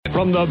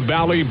from the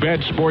Bally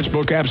Bet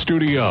Sportsbook app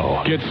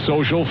studio. Get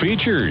social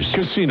features,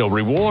 casino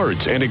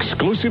rewards, and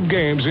exclusive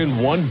games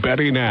in one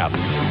betting app.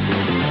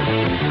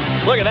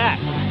 Look at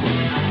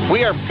that.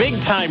 We are big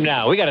time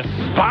now. We got a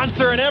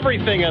sponsor and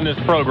everything on this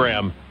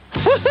program.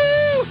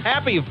 Woohoo!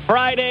 Happy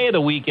Friday. The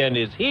weekend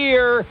is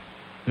here.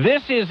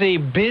 This is a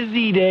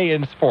busy day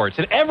in sports.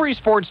 And every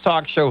sports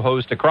talk show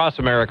host across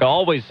America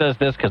always says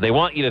this because they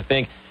want you to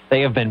think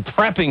they have been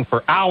prepping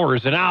for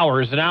hours and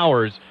hours and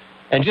hours.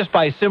 And just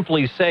by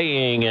simply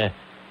saying,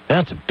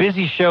 that's a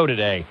busy show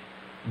today.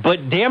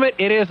 But damn it,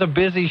 it is a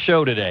busy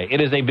show today.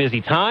 It is a busy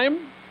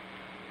time.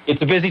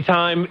 It's a busy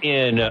time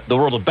in the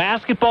world of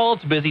basketball.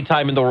 It's a busy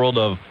time in the world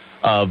of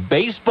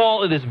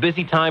baseball. It is a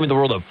busy time in the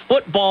world of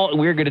football. And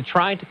we're going to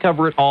try to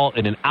cover it all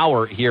in an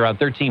hour here on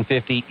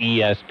 1350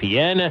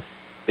 ESPN.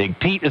 Big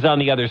Pete is on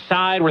the other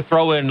side. We're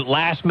throwing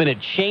last-minute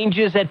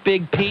changes at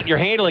Big Pete. You're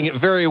handling it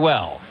very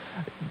well.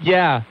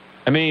 Yeah.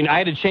 I mean, I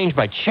had to change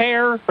my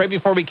chair right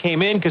before we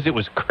came in because it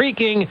was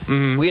creaking.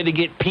 Mm-hmm. We had to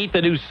get Pete,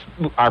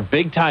 our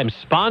big-time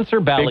sponsor,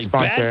 Bally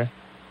Bet.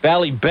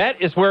 Bally Bet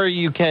is where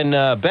you can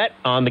bet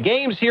on the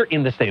games here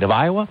in the state of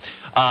Iowa.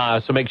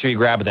 So make sure you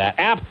grab that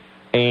app.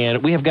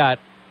 And we have got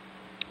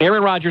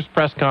Aaron Rodgers'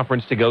 press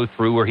conference to go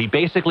through where he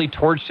basically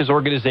torched his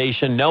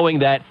organization knowing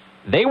that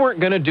they weren't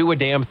going to do a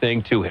damn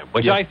thing to him,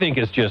 which I think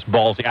is just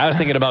ballsy. I was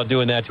thinking about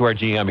doing that to our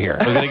GM here.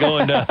 I was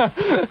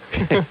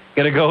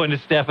going to go into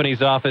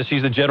Stephanie's office.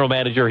 She's the general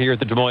manager here at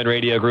the Des Moines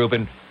Radio Group,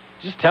 and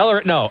just tell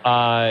her, no,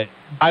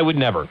 I would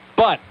never.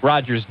 But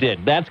Rodgers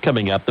did. That's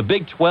coming up. The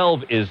Big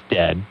 12 is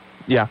dead.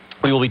 Yeah.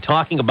 We will be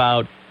talking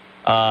about,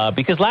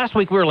 because last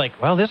week we were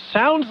like, well, this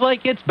sounds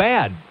like it's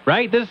bad,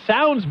 right? This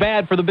sounds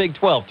bad for the Big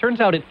 12. Turns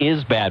out it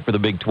is bad for the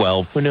Big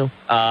 12. Who knew?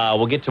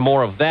 We'll get to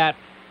more of that.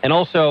 And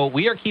also,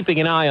 we are keeping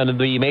an eye on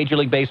the Major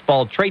League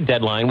Baseball trade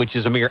deadline, which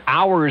is a mere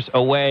hours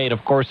away. And,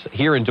 of course,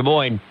 here in Des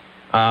Moines,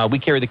 we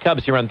carry the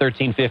Cubs here on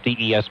 1350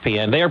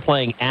 ESPN. They are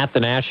playing at the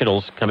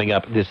Nationals coming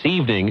up this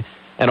evening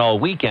and all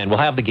weekend. We'll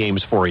have the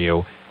games for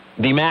you.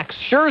 The Max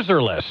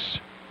Scherzer-less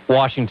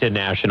Washington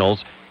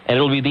Nationals, and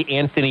it'll be the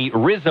Anthony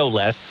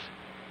Rizzo-less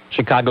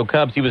Chicago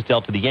Cubs. He was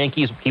dealt to the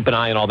Yankees. We'll keep an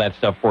eye on all that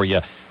stuff for you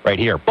right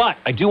here. But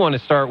I do want to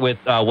start with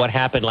what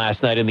happened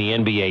last night in the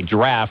NBA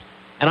draft.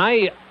 And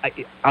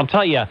I'll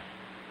tell you,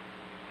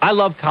 I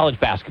love college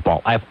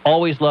basketball. I've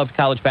always loved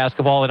college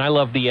basketball, and I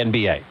love the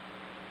NBA.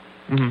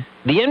 Mm-hmm.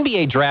 The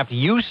NBA draft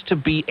used to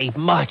be a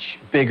much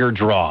bigger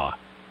draw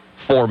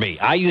for me.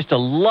 I used to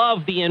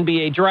love the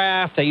NBA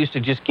draft. I used to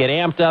just get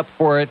amped up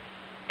for it.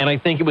 And I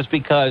think it was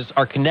because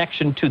our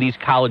connection to these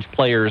college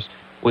players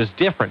was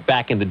different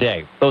back in the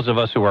day. Those of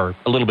us who are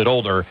a little bit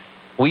older,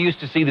 we used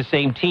to see the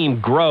same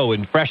team grow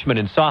in freshmen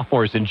and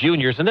sophomores and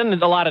juniors, and then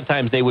a lot of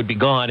times they would be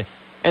gone.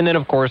 And then,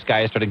 of course,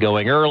 guys started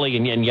going early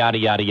and yada,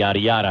 yada, yada,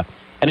 yada.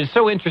 And it's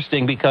so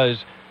interesting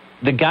because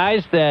the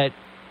guys that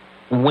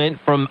went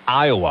from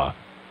Iowa,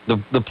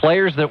 the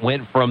players that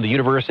went from the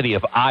University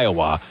of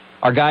Iowa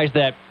are guys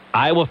that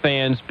Iowa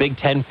fans, Big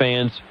Ten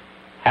fans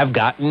have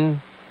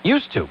gotten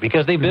used to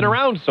because they've been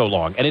around so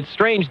long. And it's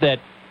strange that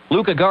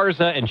Luka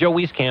Garza and Joe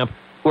Wieskamp,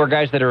 who are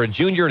guys that are a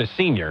junior and a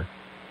senior,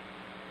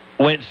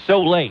 went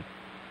so late,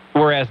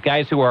 whereas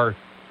guys who are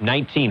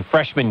 19,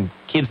 freshmen,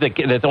 kids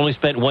that only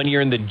spent 1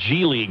 year in the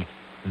G League,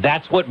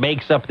 that's what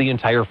makes up the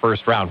entire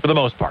first round, for the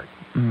most part.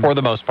 For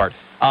the most part.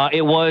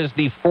 It was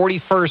the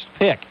 41st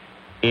pick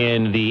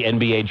in the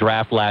NBA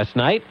draft last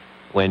night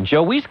when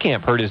Joe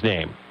Wieskamp heard his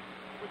name.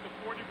 With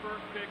the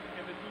 41st pick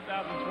in the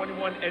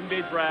 2021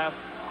 NBA draft,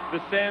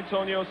 the San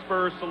Antonio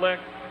Spurs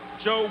select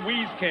Joe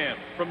Wieskamp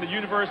from the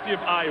University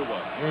of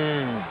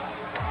Iowa.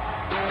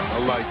 I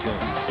like him.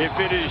 If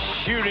it is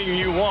shooting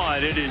you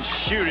want, it is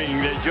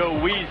shooting that Joe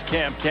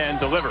Wieskamp can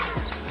deliver.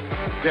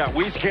 Yeah,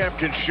 Wieskamp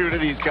can shoot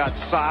it. He's got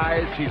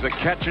size. He's a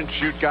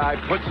catch-and-shoot guy.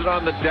 Puts it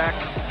on the deck.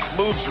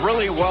 Moves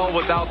really well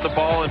without the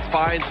ball and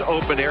finds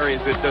open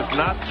areas. It does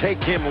not take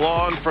him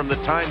long from the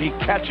time he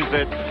catches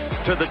it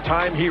to the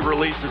time he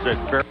releases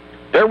it.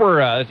 There were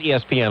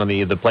ESPN on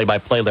the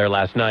play-by-play there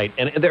last night,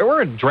 and there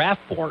were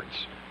draft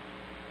boards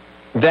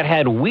that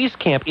had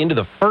Wieskamp into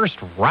the first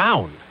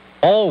round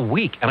all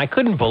week, and I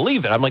couldn't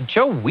believe it. I'm like,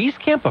 Joe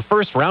Wieskamp, a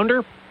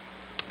first-rounder?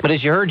 But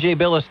as you heard Jay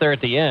Billis there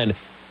at the end,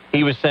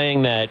 he was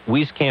saying that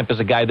Wieskamp is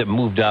a guy that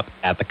moved up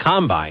at the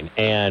Combine,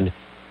 and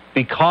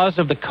because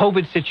of the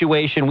COVID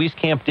situation,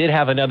 Wieskamp did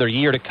have another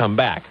year to come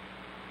back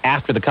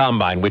after the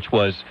Combine, which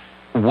was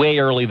way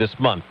early this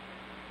month.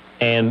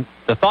 And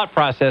the thought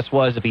process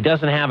was if he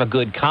doesn't have a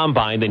good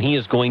Combine, then he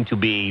is going to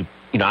be,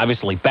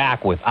 obviously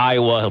back with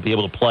Iowa. He'll be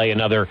able to play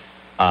another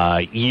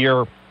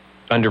year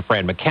under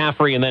Fran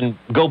McCaffrey and then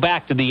go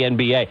back to the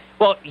NBA.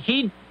 Well,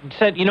 he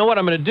said, you know what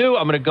I'm going to do?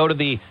 I'm going to go to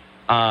the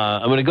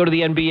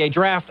NBA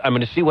draft. I'm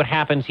going to see what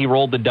happens. He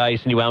rolled the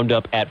dice, and he wound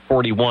up at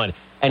 41.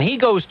 And he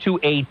goes to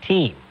a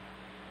team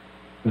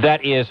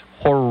that is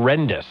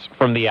horrendous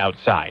from the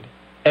outside.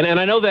 And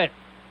I know that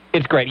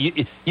it's great.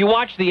 You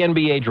watch the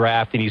NBA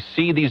draft, and you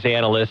see these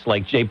analysts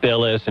like Jay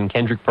Billis and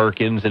Kendrick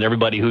Perkins and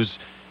everybody who's,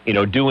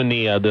 doing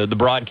the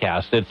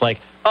broadcast. It's like,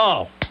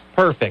 oh,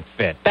 perfect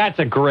fit. That's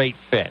a great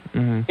fit.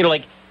 Mm-hmm. You know,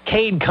 like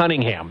Cade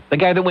Cunningham, the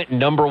guy that went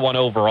number 1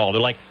 overall.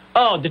 They're like,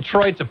 oh,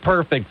 Detroit's a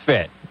perfect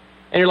fit.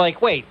 And you're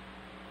like, wait,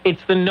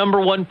 it's the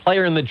number 1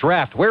 player in the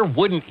draft. Where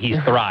wouldn't he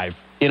thrive?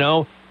 You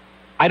know,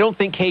 I don't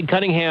think Cade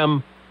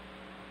Cunningham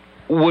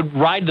would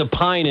ride the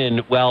pine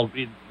in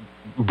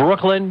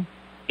Brooklyn,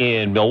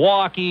 in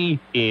Milwaukee,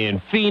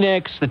 in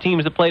Phoenix, the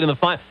teams that played in the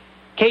final.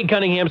 Cade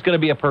Cunningham's going to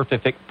be a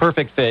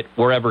perfect fit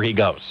wherever he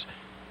goes.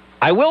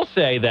 I will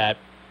say that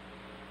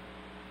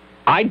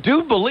I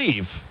do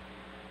believe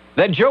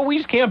that Joe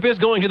Wieskamp is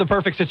going to the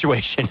perfect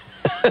situation.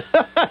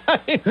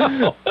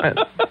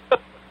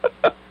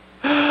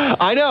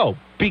 I know,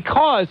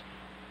 because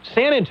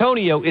San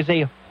Antonio is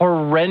a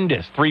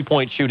horrendous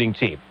three-point shooting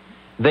team.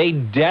 They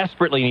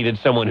desperately needed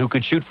someone who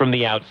could shoot from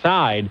the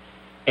outside,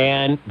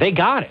 and they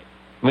got it.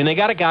 I mean, they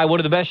got a guy, one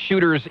of the best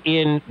shooters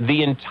in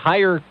the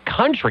entire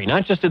country,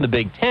 not just in the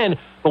Big Ten,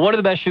 but one of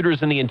the best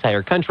shooters in the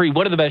entire country,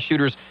 one of the best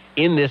shooters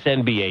in this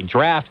NBA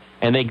draft,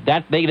 and they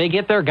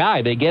get their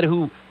guy. They get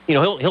who, you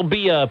know, he'll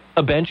be a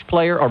bench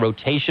player, a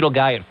rotational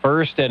guy at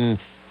first, and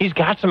he's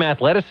got some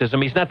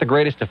athleticism. He's not the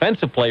greatest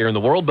defensive player in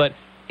the world, but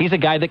he's a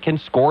guy that can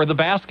score the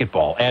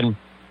basketball. And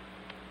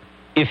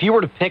if you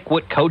were to pick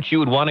what coach you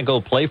would want to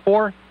go play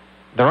for,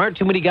 there aren't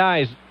too many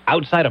guys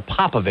outside of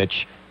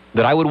Popovich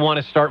that I would want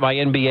to start my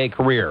NBA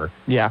career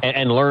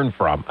and learn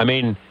from. I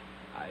mean,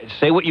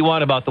 say what you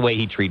want about the way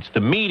he treats the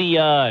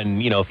media,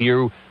 and, you know, if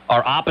you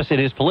are opposite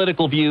his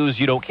political views,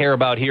 you don't care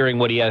about hearing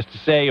what he has to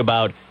say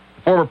about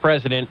the former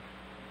president.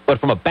 But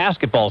from a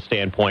basketball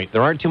standpoint,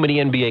 there aren't too many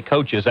NBA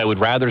coaches I would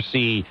rather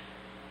see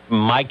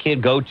my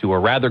kid go to,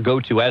 or rather go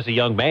to as a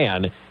young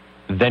man,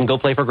 than go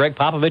play for Greg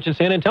Popovich in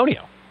San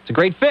Antonio. It's a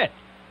great fit.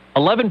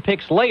 11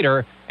 picks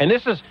later, and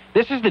this is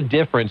the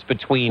difference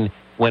between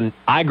when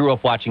I grew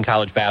up watching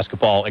college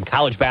basketball and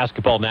college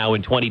basketball now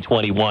in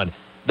 2021.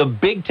 The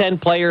Big Ten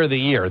Player of the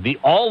Year, the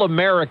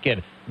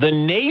All-American, the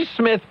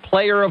Naismith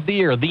Player of the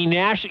Year, the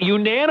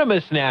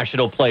unanimous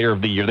National Player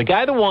of the Year, the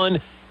guy that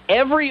won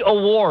every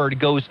award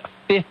goes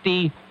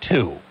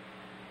 52.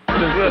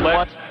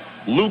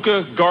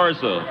 Luka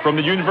Garza from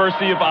the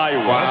University of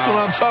Iowa. That's what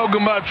I'm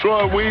talking about,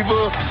 Troy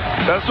Weaver.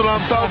 That's what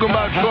I'm talking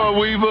about, Troy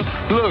Weaver.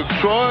 Look,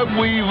 Troy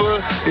Weaver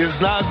is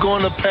not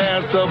going to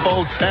pass up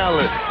on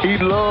talent. He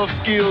loves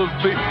skill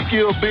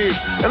big.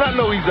 And I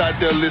know he's out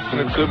there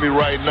listening to me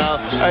right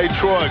now. Hey,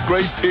 Troy,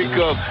 great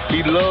pickup.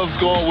 He loves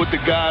going with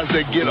the guys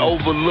that get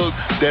overlooked,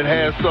 that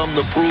has something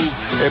to prove.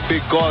 And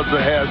Big Garza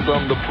has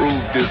something to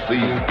prove this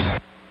season.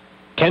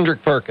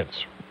 Kendrick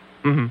Perkins.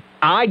 Mm-hmm.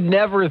 I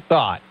never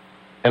thought,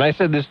 and I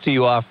said this to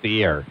you off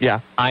the air,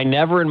 I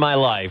never in my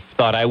life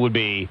thought I would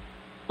be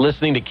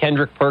listening to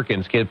Kendrick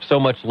Perkins give so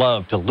much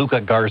love to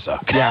Luka Garza.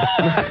 Yeah.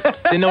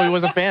 Didn't know he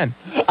was a fan.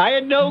 I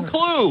had no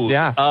clue.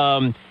 Yeah.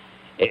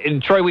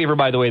 And Troy Weaver,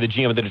 by the way, the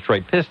GM of the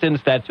Detroit Pistons,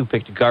 that's who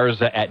picked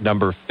Garza at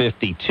number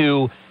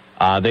 52.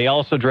 They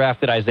also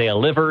drafted Isaiah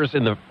Livers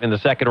in the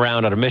second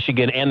round out of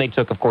Michigan, and they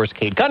took, of course,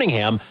 Cade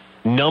Cunningham,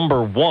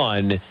 number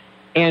 1.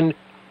 And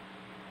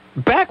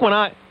back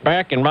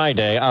in my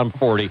day, I'm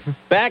 40.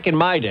 Back in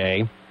my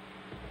day,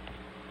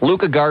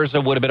 Luka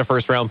Garza would have been a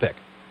first-round pick.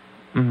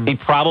 Mm-hmm. He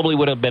probably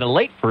would have been a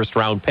late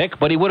first-round pick,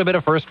 but he would have been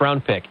a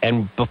first-round pick.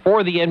 And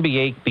before the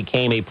NBA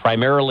became a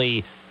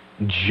primarily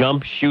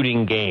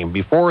jump-shooting game,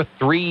 before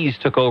threes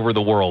took over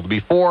the world,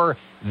 before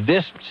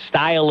this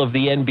style of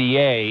the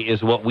NBA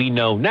is what we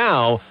know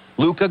now,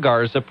 Luka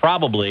Garza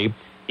probably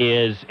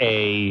is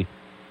I'm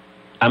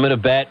going to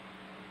bet,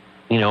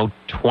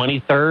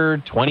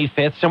 23rd,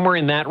 25th, somewhere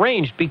in that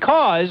range,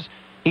 because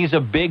he's a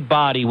big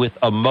body with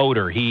a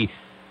motor. He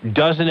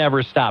doesn't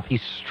ever stop.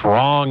 He's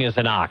strong as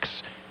an ox.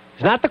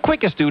 He's not the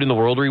quickest dude in the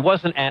world, or he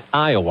wasn't at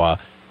Iowa,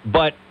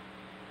 but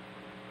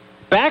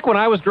back when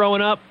I was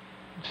growing up,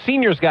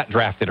 seniors got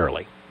drafted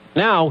early.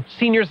 Now,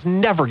 seniors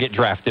never get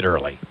drafted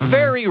early. Mm-hmm.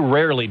 Very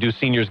rarely do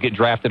seniors get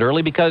drafted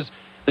early, because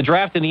the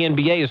draft in the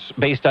NBA is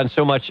based on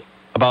so much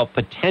about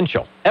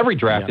potential. Every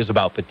draft is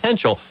about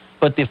potential.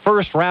 But the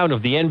first round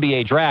of the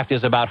NBA draft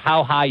is about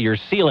how high your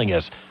ceiling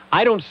is.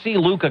 I don't see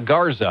Luka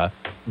Garza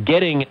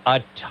getting a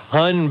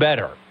ton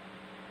better.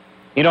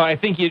 I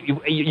think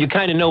you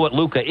kind of know what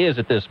Luka is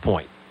at this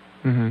point.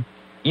 Mm-hmm.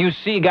 You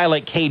see a guy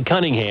like Cade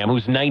Cunningham,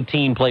 who's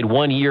 19, played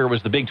 1 year,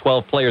 was the Big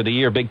 12 Player of the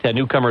Year, Big 10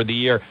 Newcomer of the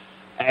Year,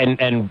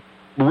 and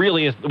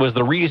really was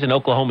the reason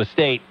Oklahoma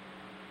State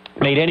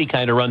made any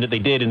kind of run that they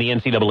did in the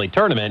NCAA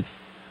tournament.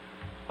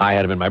 I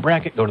had him in my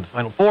bracket, go to the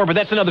Final Four, but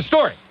that's another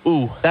story.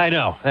 Ooh, I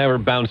know. They were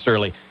bounced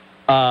early.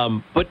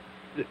 But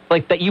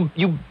like that,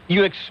 you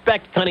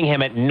expect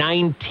Cunningham at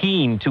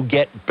 19 to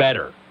get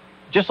better.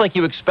 Just like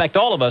you expect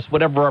all of us,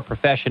 whatever our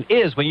profession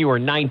is, when you are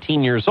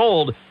 19 years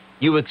old,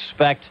 you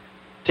expect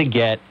to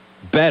get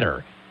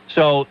better.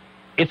 So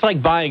it's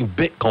like buying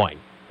Bitcoin.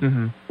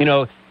 Mm-hmm.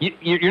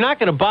 You're not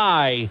going to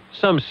buy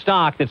some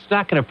stock that's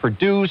not going to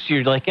produce.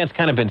 You're like, it's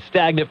kind of been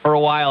stagnant for a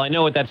while. I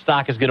know what that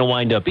stock is going to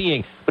wind up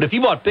being. But if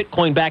you bought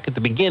Bitcoin back at the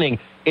beginning,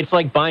 it's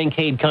like buying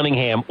Cade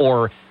Cunningham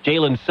or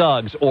Jalen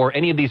Suggs or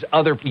any of these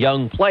other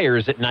young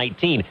players at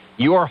 19.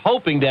 You are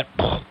hoping that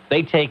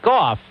they take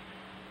off.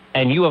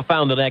 and you have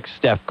found the next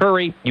Steph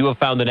Curry, you have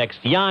found the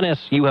next Giannis,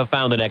 you have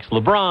found the next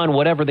LeBron,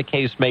 whatever the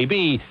case may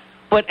be.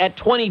 But at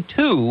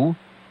 22,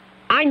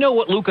 I know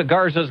what Luka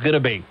Garza is going to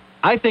be.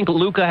 I think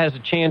Luka has a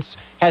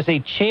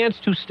chance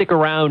to stick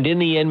around in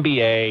the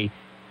NBA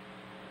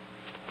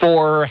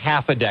for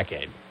half a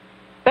decade.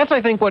 That's,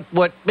 I think, what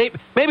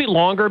maybe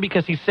longer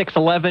because he's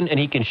 6'11", and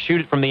he can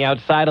shoot it from the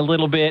outside a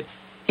little bit.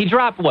 He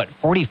dropped,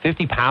 40,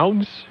 50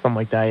 pounds? Something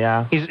like that,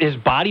 yeah. His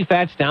body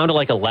fat's down to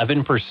like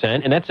 11%,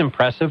 and that's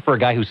impressive for a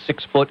guy who's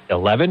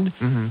 6'11".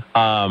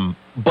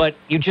 Mm-hmm. But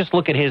you just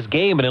look at his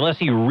game, and unless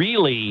he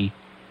really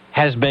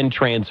has been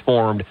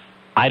transformed,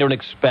 I don't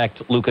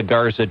expect Luka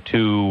Garza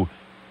to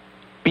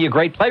be a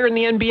great player in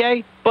the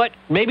NBA, but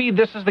maybe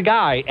this is the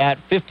guy at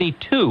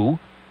 52.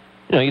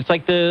 It's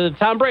like the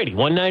Tom Brady,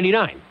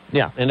 199.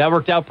 Yeah. And that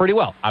worked out pretty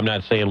well. I'm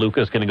not saying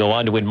Luka's going to go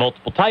on to win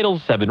multiple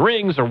titles, 7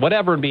 rings, or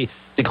whatever, and be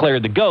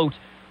declared the GOAT,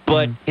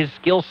 but his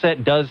skill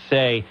set does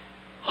say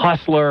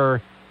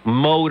hustler,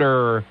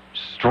 motor,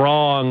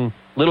 strong,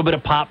 little bit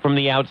of pop from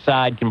the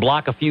outside, can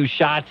block a few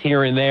shots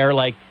here and there.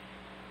 Like,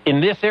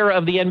 in this era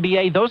of the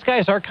NBA, those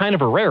guys are kind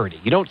of a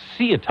rarity. You don't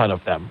see a ton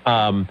of them.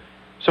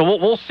 So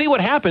we'll see what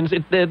happens.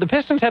 The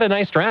Pistons had a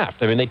nice draft.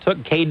 I mean, they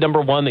took Cade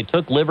number 1. They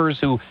took Livers,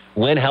 who,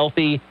 when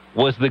healthy,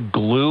 was the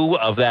glue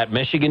of that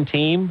Michigan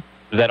team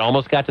that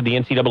almost got to the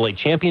NCAA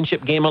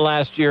championship game of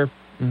last year.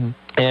 Mm-hmm.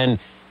 And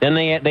then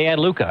they had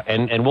Luka,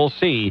 and we'll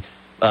see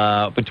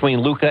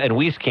between Luka and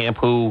Wieskamp,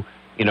 who,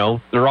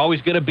 they're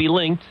always going to be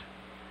linked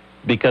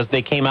because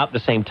they came out at the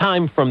same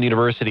time from the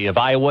University of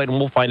Iowa, and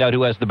we'll find out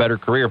who has the better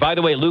career. By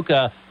the way,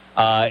 Luka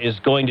is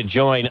going to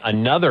join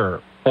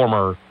another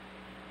former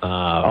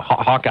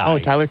Hawkeye. Oh,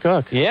 Tyler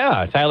Cook.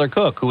 Yeah, Tyler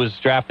Cook, who was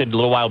drafted a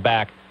little while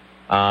back.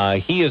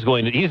 He's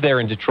there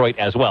in Detroit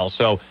as well.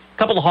 So a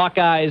couple of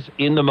Hawkeyes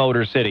in the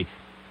Motor City.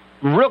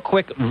 Real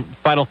quick,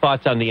 final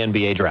thoughts on the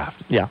NBA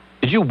draft. Yeah.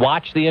 Did you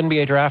watch the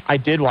NBA draft? I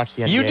did watch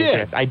the NBA You did?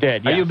 draft. I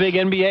did, yes. Are you a big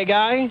NBA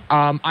guy?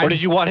 Or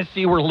did you want to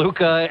see where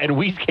Luka and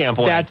Wieskamp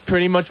went? That's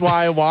pretty much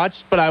why I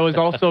watched, but I was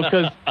also,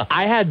 because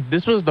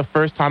this was the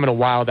first time in a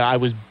while that I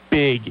was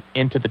big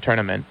into the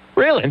tournament.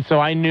 Really? And so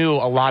I knew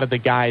a lot of the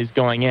guys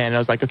going in. And I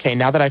was like, okay,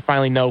 now that I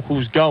finally know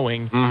who's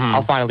going,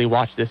 I'll finally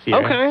watch this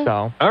year. Okay.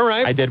 So all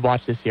right. I did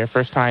watch this year.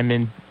 First time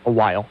in a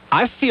while.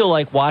 I feel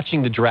like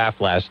watching the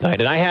draft last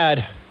night, and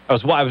I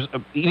was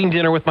eating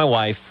dinner with my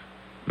wife,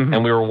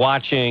 and we were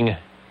watching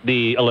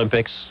the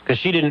Olympics because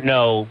she didn't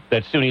know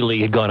that Suni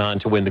Lee had gone on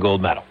to win the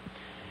gold medal.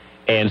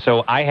 And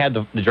so I had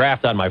the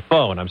draft on my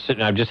phone.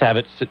 I just have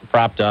it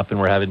propped up, and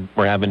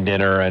we're having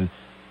dinner, and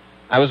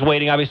I was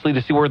waiting, obviously,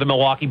 to see where the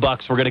Milwaukee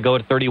Bucks were going to go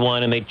at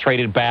 31, and they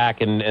traded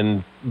back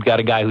and got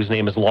a guy whose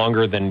name is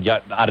longer than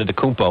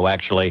Antetokounmpo,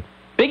 actually.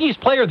 Big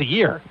East Player of the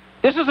Year.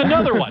 This is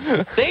another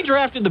one. They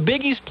drafted the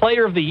Big East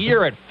Player of the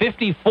Year at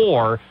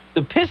 54.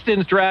 The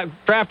Pistons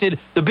drafted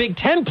the Big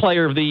Ten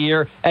Player of the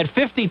Year at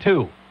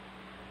 52.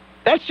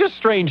 That's just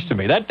strange to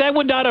me. That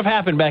would not have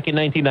happened back in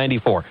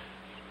 1994.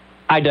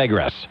 I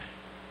digress.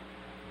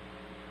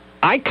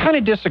 I kind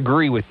of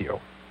disagree with you.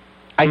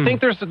 I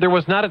think there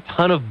was not a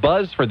ton of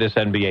buzz for this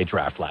NBA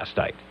draft last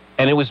night.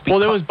 And it was because,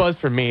 there was buzz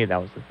for me.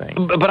 That was the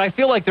thing. But I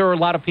feel like there were a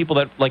lot of people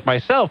that, like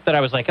myself, that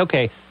I was like,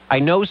 okay, I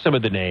know some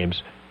of the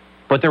names,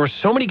 but there were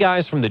so many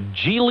guys from the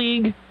G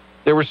League.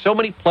 There were so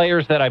many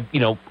players that I,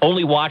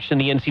 only watched in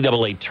the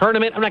NCAA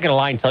tournament. I'm not going to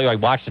lie and tell you I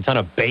watched a ton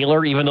of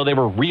Baylor, even though they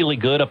were really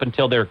good up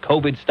until their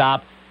COVID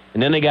stop,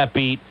 and then they got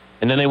beat,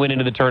 and then they went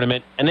into the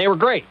tournament, and they were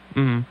great.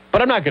 Mm-hmm.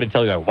 But I'm not going to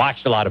tell you I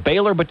watched a lot of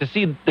Baylor, but to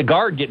see the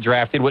guard get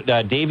drafted with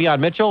Davion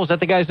Mitchell, is that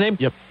the guy's name?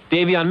 Yep.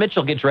 Davion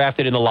Mitchell get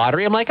drafted in the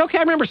lottery. I'm like, okay,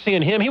 I remember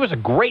seeing him. He was a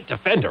great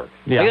defender.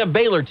 Yeah. Like, that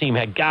Baylor team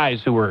had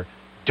guys who were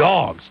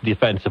dogs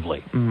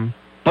defensively. Mm-hmm.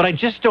 But I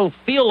just don't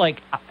feel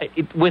like,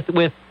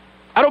 with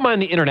I don't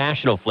mind the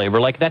international flavor.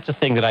 Like, that's a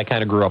thing that I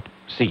kind of grew up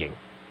seeing.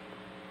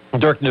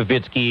 Dirk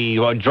Nowitzki,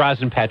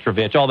 Drazen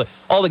Petrovic,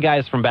 all the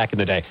guys from back in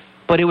the day.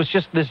 But it was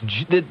just this,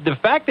 the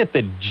fact that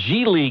the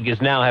G League is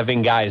now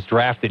having guys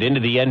drafted into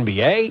the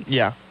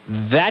NBA,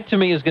 that to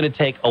me is going to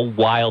take a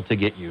while to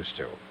get used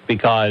to,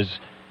 because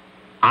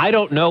I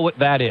don't know what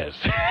that is.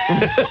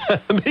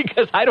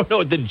 Because I don't know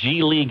what the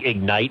G League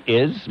Ignite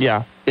is.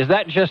 Yeah. Is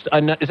that just,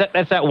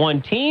 that's that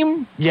one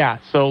team? Yeah,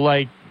 so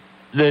like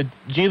the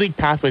G League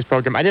Pathways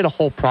program, I did a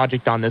whole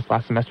project on this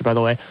last semester, by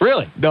the way.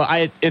 Really? No,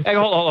 Hey,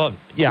 hold on.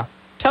 Yeah.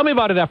 Tell me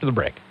about it after the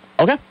break.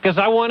 Okay. Because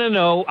I want to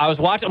know, I was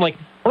watching, I'm like,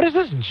 what is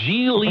this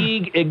G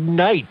League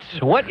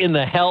Ignite? What in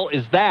the hell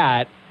is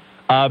that?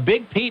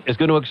 Big Pete is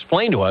going to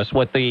explain to us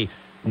what the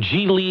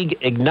G League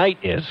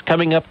Ignite is,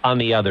 coming up on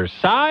the other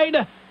side.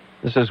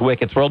 This is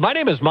Wickett's World. My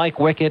name is Mike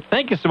Wickett.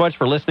 Thank you so much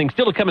for listening.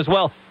 Still to come as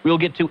well, we'll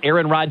get to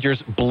Aaron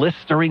Rodgers'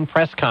 blistering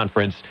press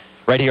conference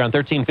right here on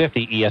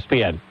 1350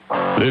 ESPN.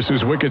 This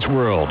is Wickett's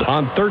World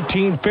on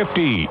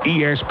 1350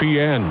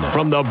 ESPN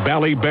from the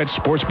Bally Bet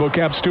Sportsbook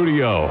app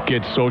studio.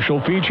 Get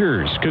social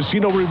features,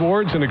 casino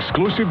rewards, and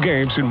exclusive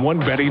games in one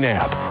betting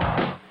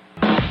app.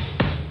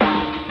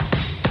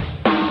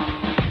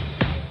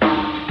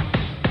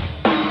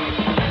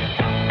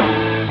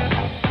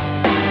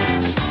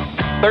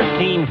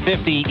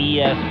 1350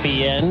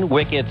 ESPN,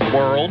 Wickett's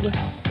World.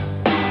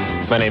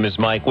 My name is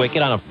Mike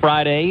Wickett on a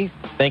Friday.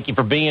 Thank you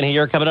for being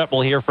here. Coming up,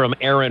 we'll hear from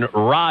Aaron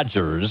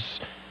Rodgers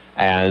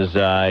as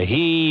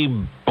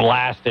he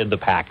blasted the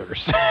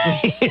Packers.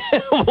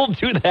 We'll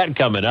do that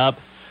coming up.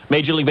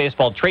 Major League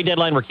Baseball trade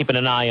deadline, we're keeping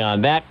an eye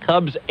on that.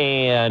 Cubs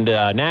and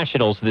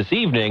Nationals this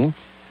evening.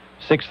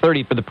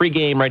 6:30 for the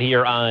pregame right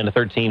here on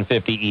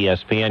 1350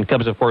 ESPN.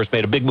 Cubs, of course,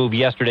 made a big move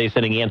yesterday,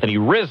 sending Anthony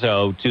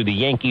Rizzo to the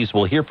Yankees.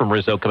 We'll hear from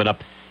Rizzo coming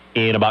up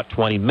in about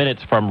 20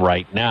 minutes from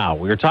right now.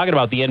 We were talking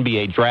about the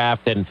NBA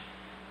draft, and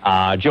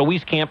Joe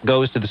Wieskamp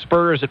goes to the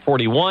Spurs at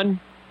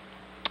 41.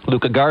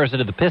 Luka Garza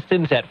to the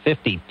Pistons at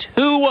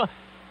 52.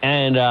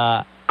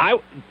 And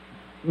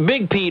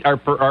Big Pete,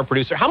 our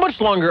producer, how much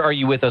longer are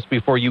you with us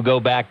before you go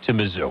back to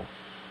Mizzou?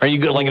 Are you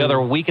good, like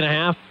another week and a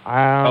half?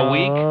 A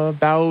week?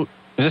 About...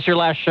 Is this your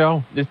last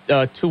show? This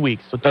 2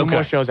 weeks, so two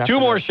more shows after Two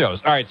more that. shows.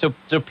 All right,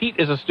 so Pete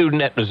is a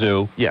student at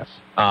Mizzou. Yes.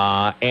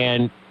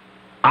 And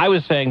I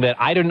was saying that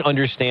I didn't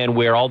understand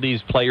where all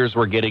these players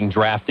were getting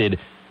drafted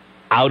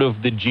out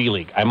of the G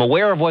League. I'm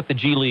aware of what the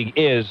G League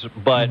is,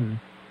 but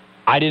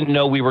I didn't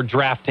know we were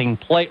drafting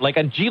like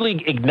a G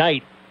League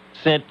Ignite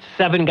sent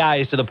 7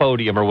 guys to the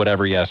podium or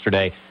whatever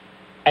yesterday.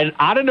 And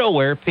out of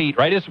nowhere, Pete,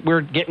 right as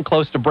we're getting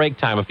close to break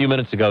time a few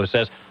minutes ago,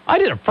 says, I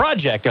did a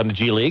project on the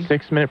G League.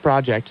 6-minute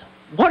project.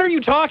 What are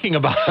you talking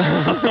about?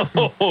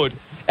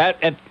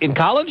 In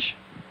college?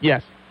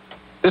 Yes.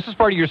 This is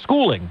part of your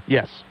schooling?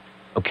 Yes.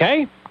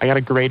 Okay. I got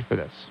a grade for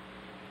this.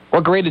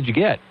 What grade did you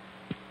get?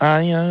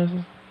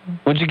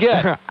 What'd you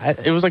get?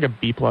 It was like a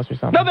B+ or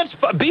something. No, that's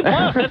B+.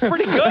 That's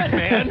pretty good,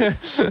 man.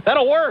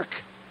 That'll work.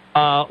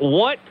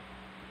 What?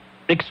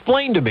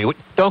 Explain to me.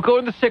 Don't go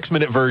in the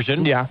 6-minute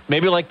version. Yeah.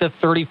 Maybe like the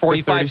 30,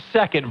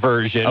 45-second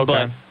version. Okay.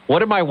 But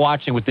what am I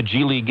watching with the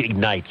G League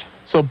Ignite?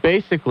 So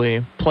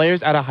basically,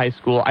 players out of high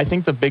school, I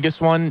think the biggest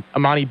one,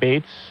 Amani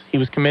Bates, he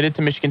was committed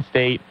to Michigan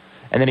State,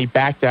 and then he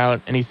backed out,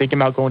 and he's thinking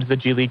about going to the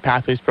G League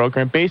Pathways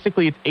program.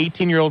 Basically, it's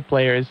 18-year-old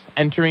players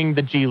entering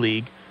the G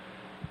League,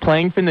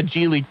 playing from the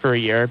G League for a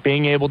year,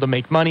 being able to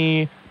make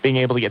money, being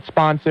able to get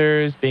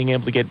sponsors, being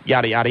able to get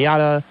yada, yada,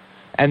 yada.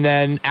 And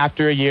then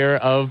after a year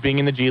of being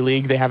in the G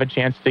League, they have a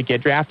chance to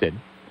get drafted.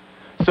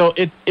 So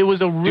it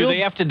was a real... Do they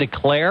have to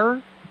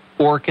declare,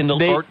 or can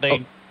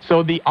they...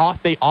 So they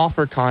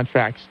offer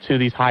contracts to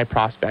these high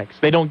prospects.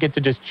 They don't get to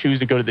just choose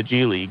to go to the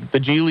G League. The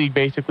G League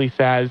basically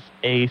says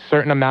a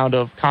certain amount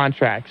of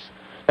contracts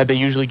that they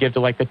usually give to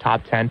like the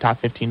top 10,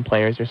 top 15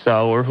 players or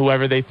so, or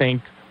whoever they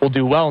think will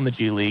do well in the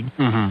G League.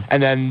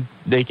 And then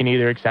they can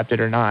either accept it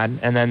or not.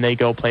 And then they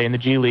go play in the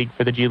G League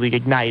for the G League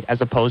Ignite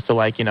as opposed to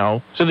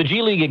So the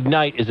G League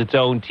Ignite is its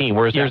own team,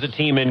 whereas there's a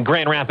team in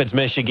Grand Rapids,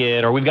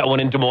 Michigan, or we've got one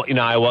in Des Moines, in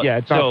Iowa. Yeah,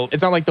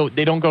 it's not like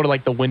they don't go to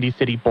like the Windy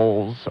City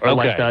Bulls or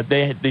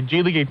the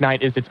G League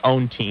Ignite is its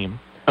own team.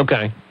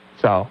 Okay.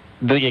 So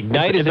the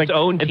Ignite is its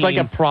own team. It's like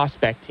a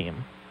prospect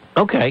team.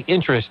 Okay,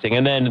 interesting.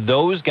 And then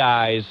those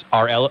guys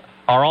are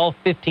all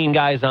 15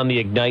 guys on the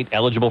Ignite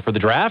eligible for the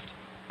draft?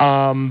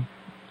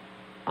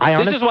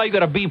 This is why you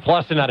got a B+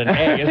 and not an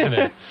A, isn't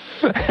it?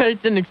 I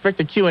didn't expect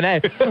a Q&A,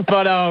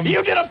 but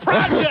you did a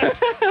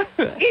project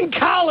in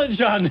college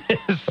on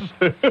this.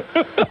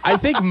 I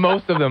think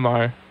most of them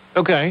are.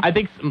 Okay. I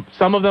think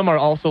some of them are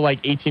also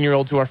like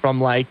 18-year-olds who are from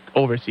like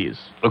overseas.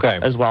 Okay.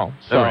 As well.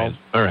 So.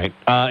 All right.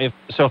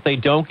 If they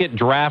don't get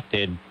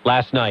drafted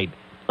last night,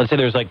 let's say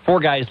there's like 4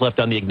 guys left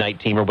on the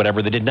Ignite team or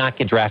whatever that did not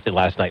get drafted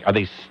last night. Are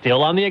they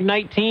still on the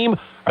Ignite team?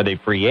 Are they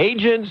free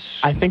agents?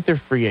 I think they're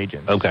free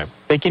agents. Okay.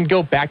 They can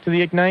go back to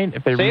the Ignite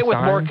if they Say it with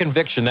more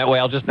conviction. That way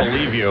I'll just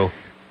believe you.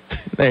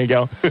 There you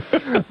go.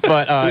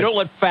 But we don't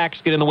let facts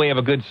get in the way of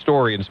a good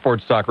story in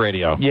sports talk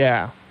radio.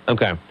 Yeah.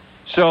 Okay.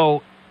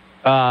 So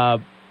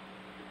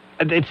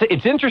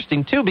it's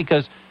interesting, too,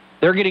 because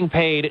they're getting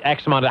paid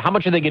X amount. How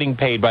much are they getting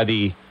paid for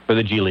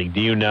the G League? Do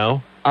you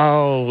know?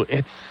 Oh,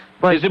 it's...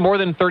 Like, is it more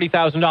than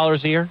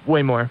 $30,000 a year?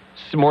 Way more.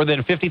 More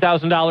than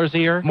 $50,000 a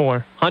year?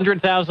 More.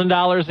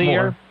 $100,000 a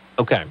year?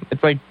 Okay.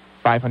 It's like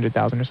 $500,000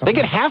 or something. They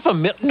get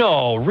 $500,000.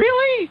 No,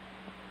 really?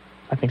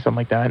 I think something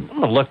like that. I'm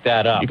going to look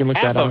that up. You can look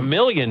that up.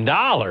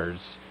 $500,000.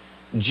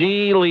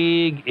 G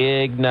League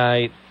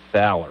Ignite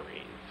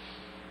salaries.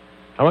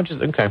 How much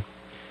is it? Okay.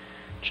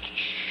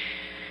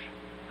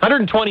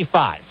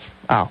 125.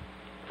 Oh.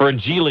 For a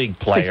G League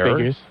player. 6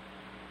 figures.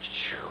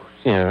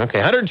 Yeah, okay.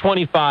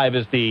 125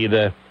 is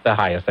the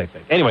highest, I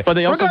think. Anyway, but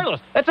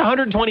regardless, that's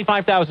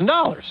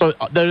 $125,000. So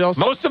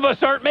most of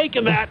us aren't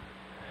making that.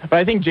 But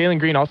I think Jalen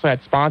Green also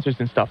had sponsors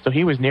and stuff, so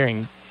he was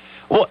nearing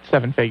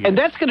 7 figures. And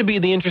that's going to be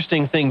the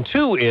interesting thing,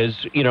 too,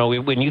 is,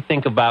 when you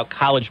think about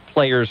college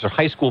players or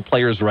high school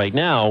players right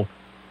now,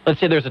 let's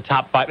say there's a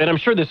top 5, and I'm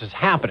sure this is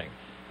happening,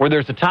 where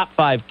there's a top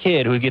 5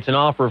 kid who gets an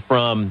offer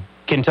from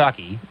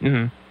Kentucky,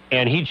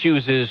 and he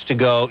chooses to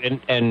go,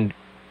 and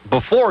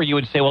before you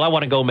would say, well, I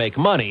want to go make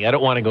money. I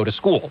don't want to go to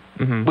school,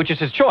 which is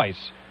his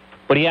choice.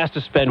 But he has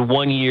to spend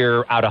 1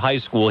 year out of high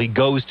school. He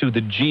goes to the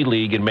G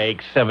League and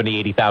makes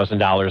 $70,000,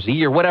 $80,000 a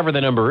year, whatever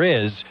the number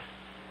is.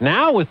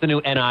 Now with the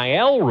new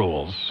NIL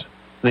rules,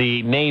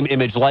 the name,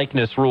 image,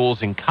 likeness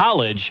rules in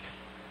college,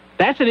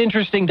 that's an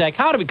interesting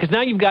dichotomy because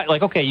now you've got,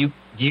 like, okay, you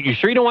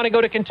sure you don't want to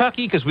go to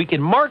Kentucky? Because we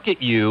can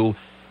market you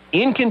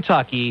in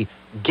Kentucky,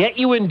 get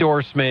you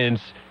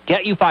endorsements,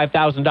 get you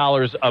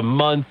 $5,000 a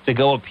month to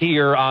go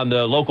appear on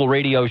the local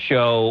radio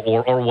show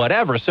or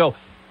whatever. So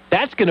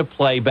that's going to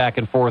play back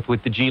and forth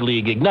with the G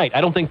League Ignite.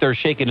 I don't think they're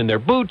shaking in their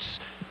boots.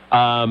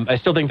 I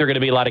still think there are going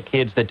to be a lot of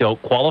kids that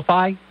don't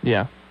qualify.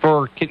 Yeah.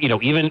 For,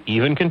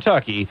 even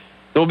Kentucky,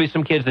 there will be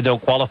some kids that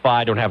don't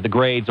qualify, don't have the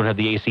grades, don't have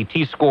the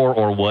ACT score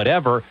or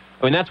whatever.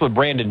 I mean, that's what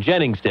Brandon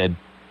Jennings did,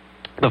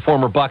 the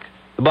former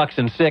the Bucks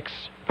and Six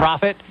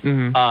prophet.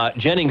 Mm-hmm.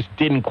 Jennings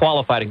didn't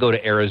qualify to go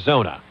to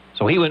Arizona,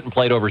 so he went and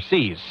played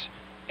overseas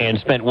and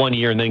spent 1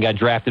 year and then got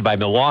drafted by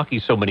Milwaukee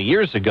so many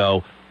years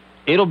ago.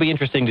 It'll be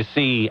interesting to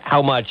see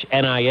how much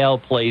NIL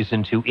plays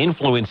into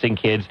influencing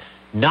kids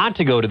not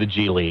to go to the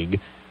G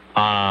League.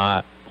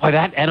 Boy,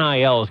 that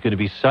NIL is going to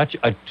be such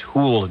a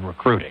tool in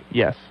recruiting.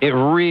 Yes. It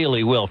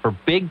really will for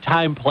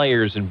big-time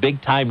players and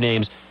big-time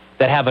names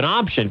that have an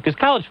option, because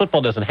college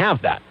football doesn't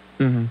have that.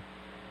 Mm-hmm.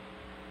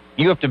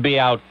 You have to be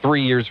out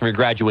 3 years from your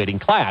graduating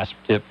class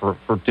to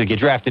get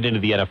drafted into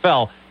the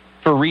NFL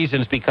for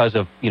reasons because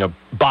of,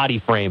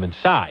 body frame and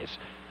size.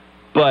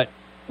 But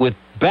with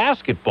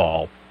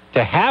basketball,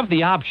 to have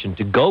the option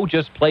to go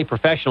just play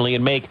professionally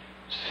and make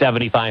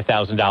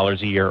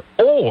 $75,000 a year,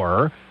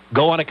 or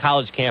go on a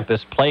college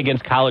campus, play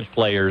against college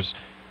players,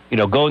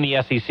 go in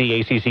the SEC,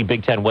 ACC,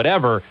 Big Ten,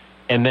 whatever,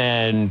 and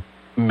then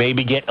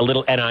maybe get a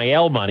little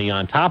NIL money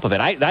on top of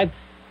it.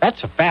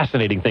 That's a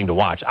fascinating thing to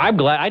watch. I'm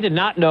glad. I did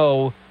not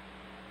know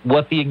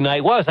what the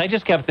Ignite was. I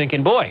just kept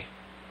thinking, boy,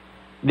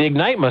 the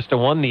Ignite must have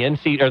won the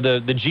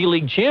the G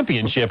League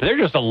championship. They're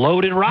just a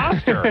loaded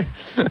roster.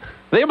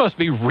 They must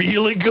be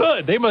really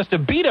good. They must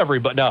have beat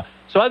everybody. No,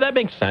 so that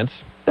makes sense.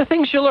 The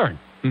things you learn.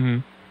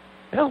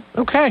 Mm-hmm. Well,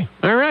 okay.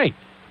 All right.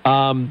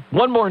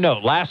 One more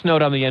note. Last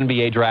note on the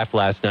NBA draft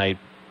last night.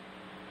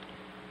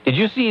 Did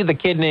you see the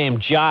kid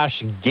named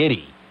Josh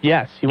Giddey?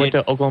 Yes, he went to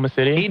Oklahoma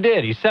City. He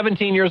did. He's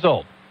 17 years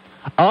old.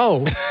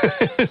 Oh.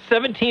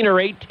 17 or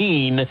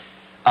 18.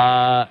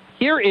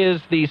 Here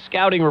is the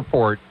scouting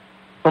report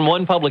from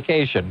one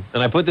publication.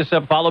 And I put this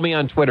up. Follow me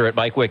on Twitter at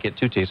Mike Wickett,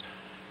 2 T's.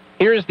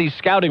 Here's the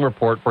scouting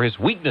report for his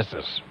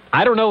weaknesses.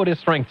 I don't know what his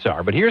strengths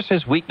are, but here's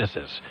his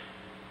weaknesses.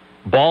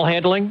 Ball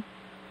handling,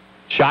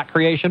 shot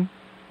creation,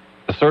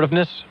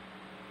 assertiveness,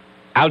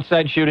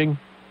 outside shooting,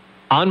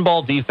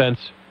 on-ball defense,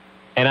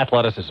 and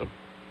athleticism.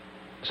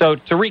 So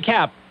to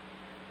recap,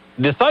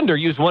 the Thunder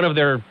used one of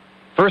their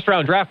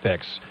first-round draft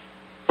picks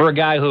for a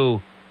guy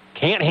who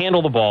can't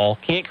handle the ball,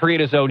 can't create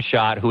his own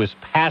shot, who is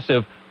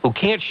passive, who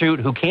can't shoot,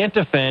 who can't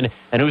defend,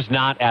 and who's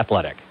not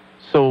athletic.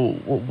 So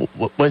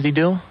what does he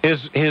do?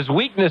 His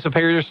weakness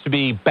appears to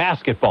be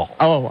basketball.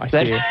 Oh, I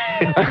see.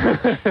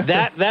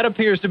 That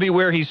appears to be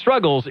where he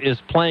struggles,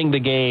 is playing the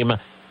game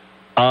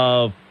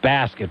of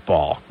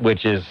basketball,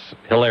 which is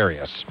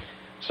hilarious.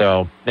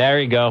 So there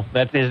you go.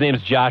 His name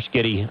is Josh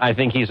Giddey. I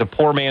think he's a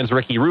poor man's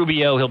Ricky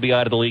Rubio. He'll be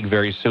out of the league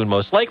very soon,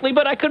 most likely,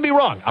 but I could be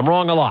wrong. I'm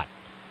wrong a lot.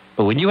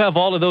 But when you have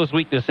all of those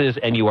weaknesses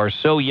and you are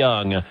so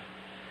young,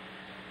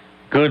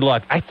 good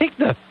luck. I think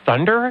the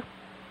Thunder,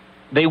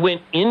 they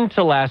went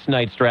into last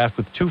night's draft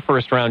with 2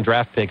 first-round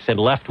draft picks and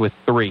left with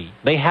 3.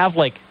 They have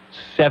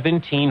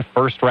 17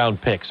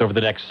 first-round picks over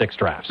the next 6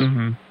 drafts.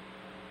 Mm-hmm.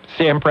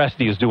 Sam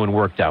Presti is doing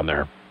work down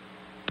there.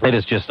 It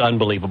is just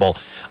unbelievable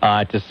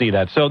to see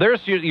that. So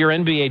there's your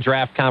NBA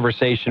draft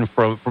conversation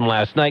from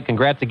last night.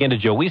 Congrats again to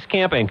Joe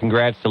Wieskamp, and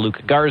congrats to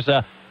Luka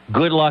Garza.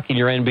 Good luck in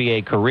your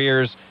NBA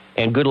careers,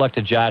 and good luck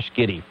to Josh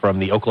Giddey from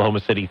the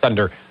Oklahoma City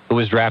Thunder, who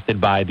was drafted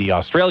by the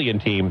Australian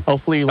team.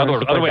 Hopefully he learns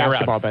to play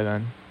basketball by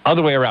then.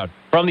 Other way around.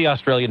 From the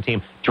Australian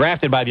team,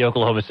 drafted by the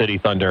Oklahoma City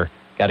Thunder.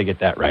 Got to get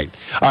that right.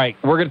 All right,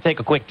 we're going to take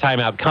a quick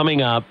timeout.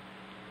 Coming up,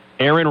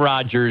 Aaron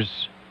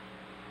Rodgers.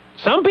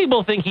 Some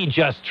people think he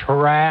just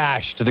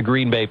trashed the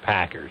Green Bay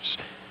Packers.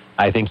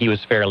 I think he was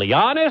fairly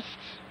honest.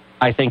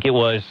 I think it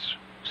was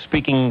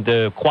speaking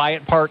the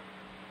quiet part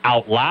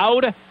out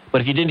loud. But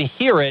if you didn't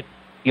hear it,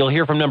 you'll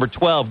hear from number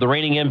 12, the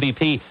reigning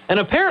MVP, and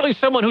apparently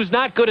someone who's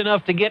not good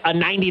enough to get a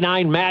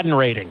 99 Madden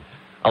rating.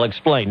 I'll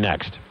explain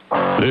next.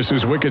 This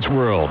is Wickett's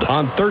World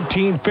on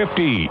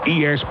 1350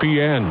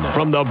 ESPN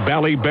from the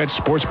Bally Bet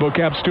Sportsbook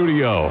app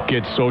studio.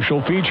 Get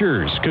social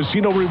features,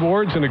 casino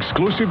rewards, and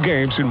exclusive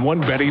games in one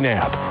betting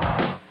app.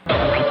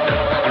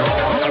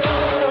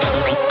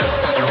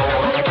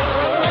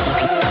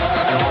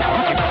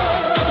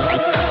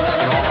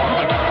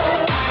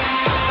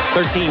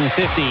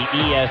 1350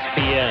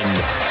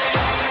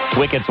 ESPN,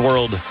 Wickett's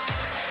World.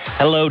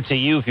 Hello to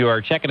you if you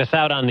are checking us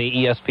out on the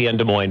ESPN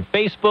Des Moines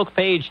Facebook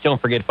page.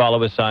 Don't forget,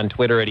 follow us on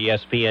Twitter at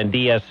ESPN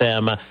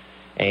DSM,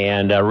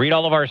 and read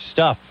all of our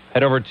stuff.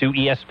 Head over to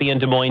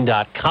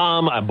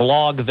ESPNDesMoines.com. I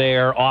blog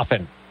there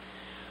often.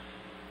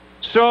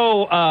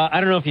 So, I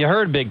don't know if you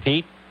heard, Big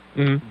Pete,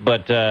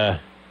 but Aaron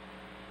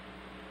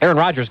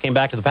Rodgers came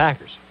back to the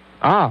Packers.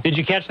 Ah. Did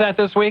you catch that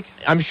this week?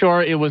 I'm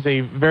sure it was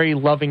a very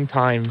loving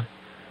time.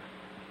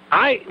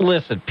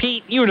 Listen,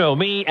 Pete, you know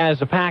me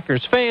as a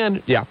Packers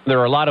fan. Yeah. There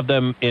are a lot of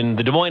them in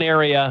the Des Moines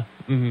area.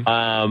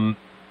 Mm-hmm.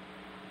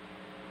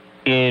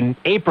 In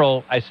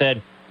April, I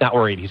said, not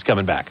worried, he's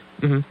coming back.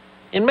 Mm-hmm.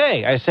 In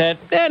May, I said,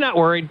 not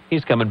worried,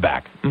 he's coming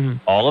back. Mm-hmm.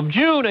 All of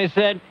June, I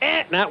said,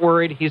 not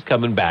worried, he's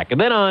coming back.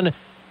 And then on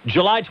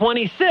July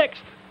 26th,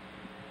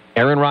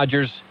 Aaron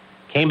Rodgers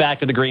came back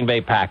to the Green Bay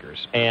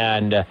Packers.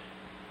 And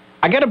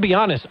I got to be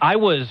honest, I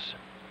was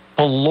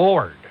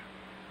floored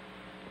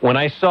when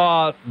I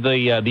saw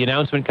the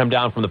announcement come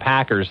down from the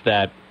Packers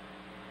that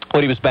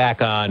he was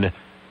back on,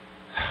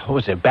 what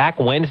was it, back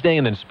Wednesday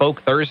and then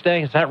spoke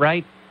Thursday? Is that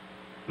right?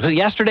 Was it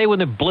yesterday when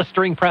the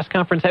blistering press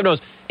conference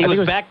happened? No, he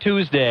was back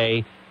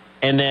Tuesday,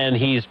 and then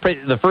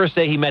the first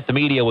day he met the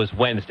media was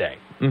Wednesday.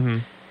 Mm-hmm.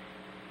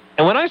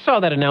 And when I saw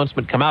that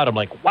announcement come out, I'm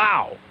like,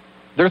 wow,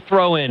 they're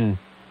throwing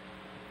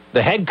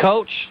the head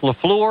coach,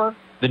 LaFleur,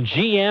 the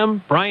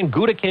GM, Brian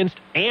Gutekunst,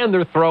 and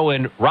they're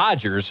throwing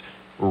Rodgers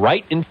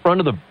right in front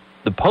of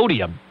the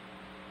podium,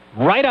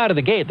 right out of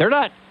the gate. They're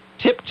not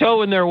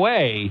tiptoeing their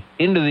way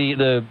into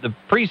the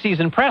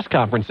preseason press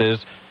conferences,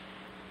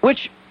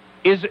 which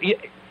is...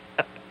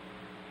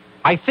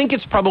 I think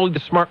it's probably the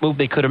smart move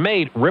they could have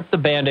made. Rip the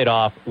Band-Aid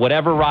off.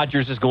 Whatever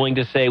Rodgers is going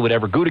to say,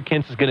 whatever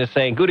Gutekunst is going to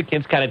say. And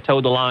Gutekunst kind of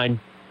towed the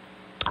line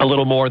a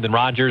little more than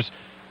Rodgers,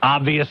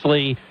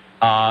 obviously.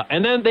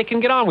 And then they can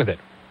get on with it.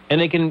 And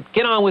they can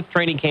get on with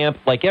training camp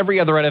like every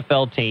other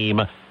NFL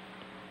team.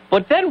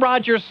 But then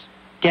Rodgers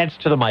gets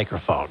to the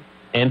microphone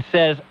and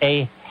says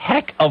a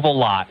heck of a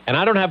lot. And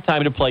I don't have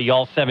time to play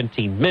y'all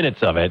 17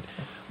 minutes of it.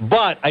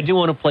 But I do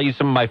want to play you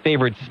some of my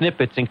favorite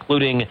snippets,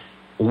 including...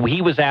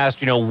 He was asked,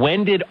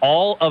 when did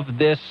all of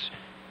this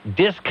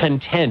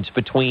discontent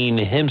between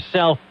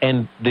himself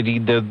and the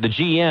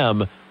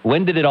GM,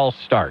 when did it all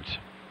start?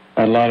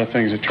 A lot of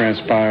things that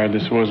transpired.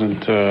 This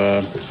wasn't,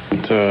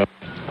 a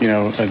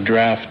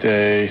draft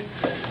day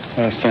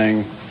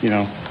thing.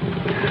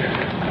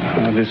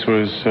 This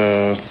was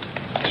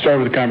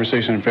started with a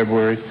conversation in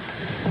February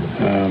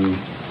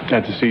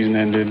that the season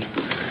ended,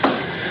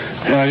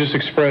 and I just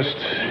expressed,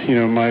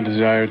 my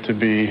desire to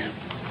be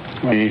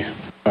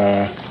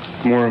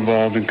more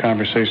involved in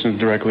conversations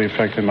directly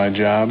affecting my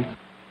job.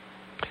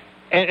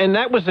 And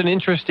that was an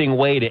interesting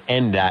way to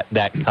end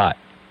that cut.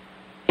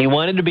 He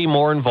wanted to be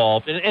more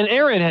involved. And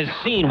Aaron has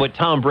seen what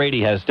Tom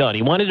Brady has done.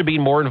 He wanted to be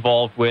more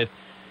involved with,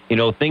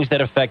 things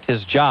that affect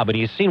his job. And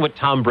he's seen what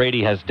Tom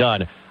Brady has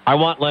done. I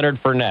want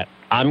Leonard Fournette.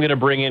 I'm going to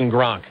bring in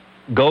Gronk.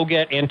 Go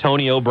get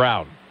Antonio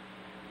Brown.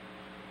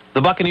 The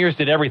Buccaneers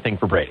did everything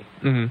for Brady.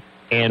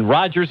 Mm-hmm. And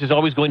Rodgers is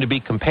always going to be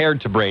compared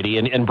to Brady.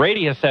 And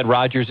Brady has said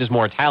Rodgers is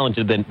more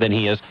talented than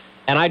he is.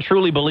 And I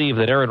truly believe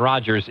that Aaron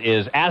Rodgers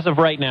is, as of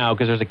right now,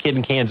 because there's a kid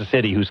in Kansas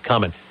City who's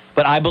coming,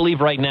 but I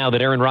believe right now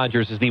that Aaron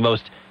Rodgers is the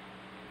most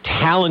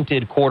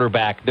talented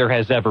quarterback there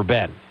has ever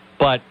been.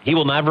 But he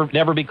will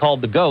never be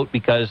called the GOAT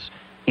because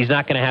he's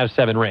not going to have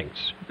 7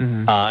 rings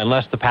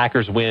unless the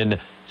Packers win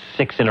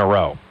 6 in a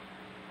row.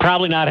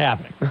 Probably not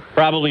happening.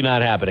 Probably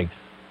not happening.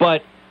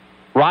 But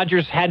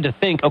Rodgers had to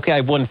think, okay,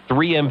 I've won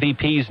 3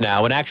 MVPs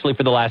now, and actually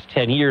for the last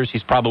 10 years,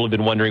 he's probably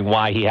been wondering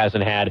why he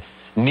hasn't had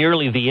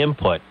nearly the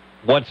input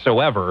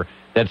whatsoever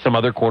that some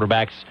other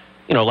quarterbacks,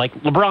 like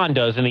LeBron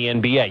does in the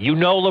NBA.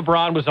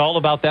 LeBron was all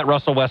about that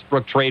Russell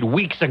Westbrook trade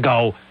weeks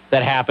ago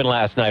that happened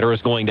last night or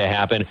is going to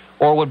happen,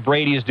 or what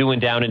Brady is doing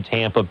down in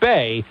Tampa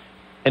Bay.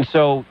 And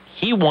so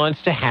he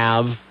wants to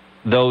have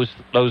those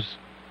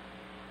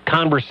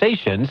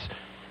conversations,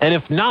 and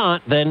if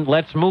not, then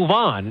let's move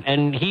on.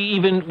 And he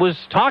even was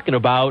talking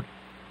about,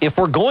 if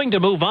we're going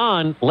to move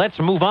on, let's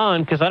move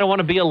on, because I don't want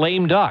to be a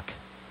lame duck.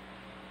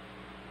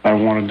 I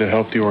wanted to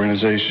help the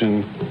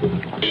organization,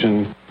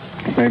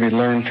 maybe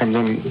learn from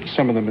them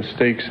some of the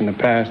mistakes in the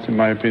past, in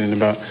my opinion,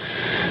 about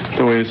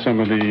the way some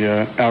of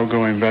the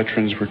outgoing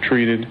veterans were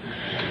treated,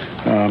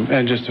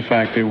 and just the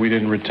fact that we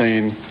didn't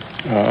retain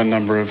a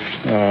number of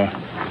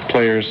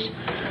players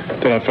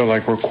that I felt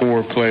like were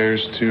core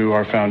players to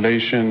our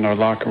foundation, our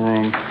locker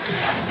room,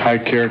 high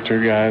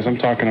character guys. I'm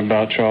talking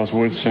about Charles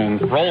Woodson.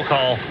 Roll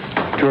call.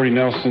 Jordy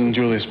Nelson,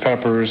 Julius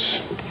Peppers,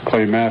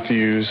 Clay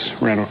Matthews,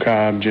 Randall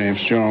Cobb,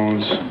 James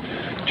Jones,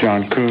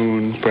 John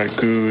Kuhn, Brett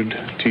Good,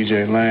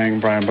 T.J.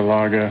 Lang, Brian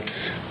Balaga,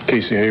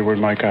 Casey Hayward,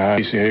 Micah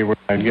Hyde. Casey Hayward,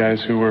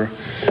 guys who were,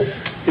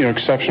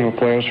 exceptional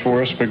players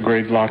for us, but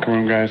great locker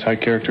room guys, high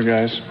character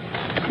guys.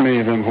 Many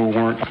of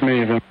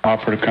them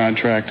offered a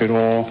contract at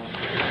all,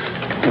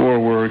 or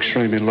were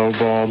extremely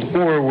lowballed,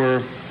 or were,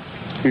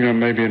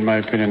 maybe in my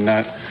opinion,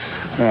 not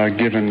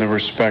given the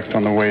respect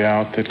on the way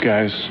out that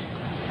guys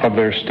of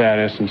their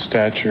status and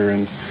stature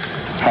and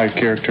high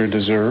character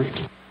deserved.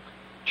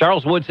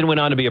 Charles Woodson went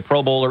on to be a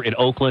Pro Bowler in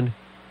Oakland.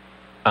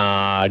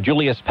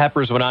 Julius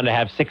Peppers went on to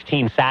have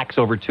 16 sacks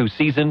over 2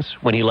 seasons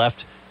when he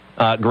left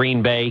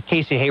Green Bay.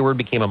 Casey Hayward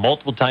became a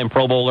multiple-time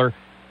Pro Bowler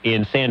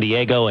in San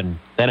Diego and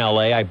then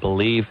L.A., I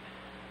believe.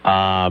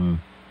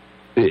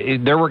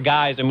 There were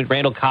guys,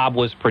 Randall Cobb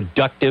was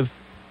productive.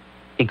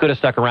 He could have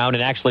stuck around,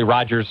 and actually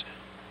Rodgers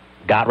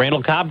got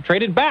Randall Cobb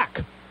traded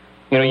back.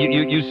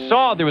 You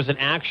saw there was an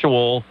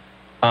actual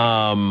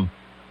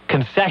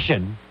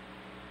concession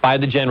by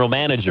the general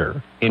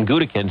manager in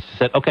Gutekunst.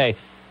 Said, okay,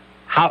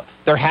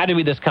 there had to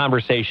be this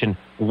conversation.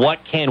 What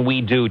can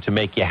we do to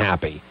make you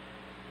happy?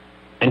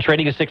 And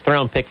trading a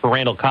 6th-round pick for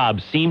Randall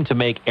Cobb seemed to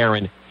make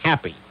Aaron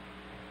happy.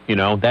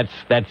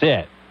 That's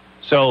it.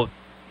 So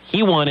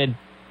he wanted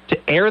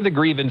to air the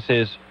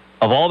grievances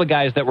of all the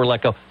guys that were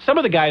let go. Some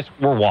of the guys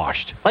were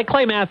washed. Like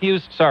Clay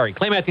Matthews. Sorry,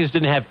 Clay Matthews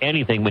didn't have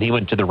anything when he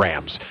went to the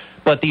Rams.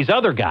 But these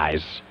other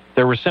guys,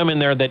 there were some in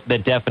there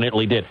that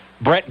definitely did.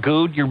 Brett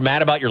Good, you're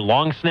mad about your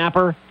long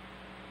snapper?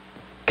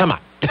 Come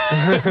on.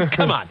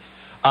 Come on.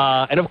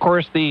 And, of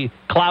course, the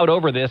cloud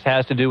over this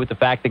has to do with the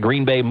fact that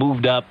Green Bay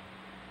moved up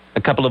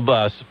a couple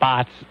of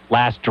spots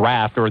last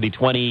draft, or the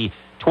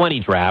 2020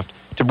 draft,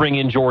 to bring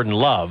in Jordan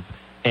Love.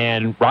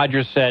 And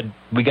Rodgers said,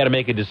 we got to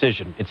make a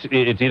decision. It's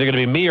either going to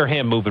be me or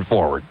him moving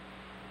forward.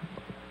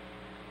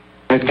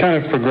 It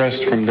kind of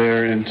progressed from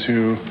there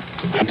into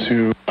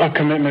a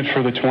commitment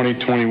for the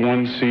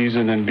 2021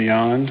 season and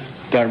beyond.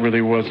 That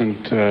really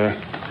wasn't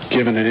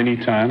given at any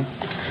time.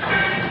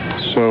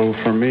 So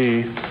for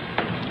me,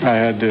 I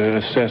had to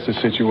assess the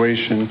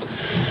situation,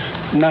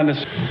 not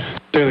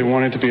necessarily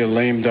wanting to be a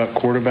lame duck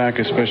quarterback,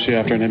 especially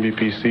after an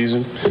MVP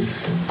season,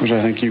 which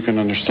I think you can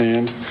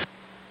understand.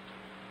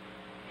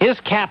 His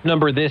cap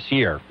number this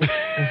year,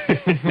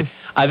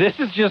 this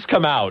has just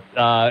come out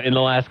in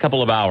the last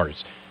couple of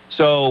hours.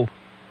 So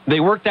they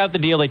worked out the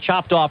deal. They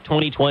chopped off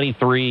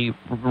 2023.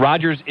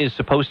 Rodgers is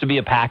supposed to be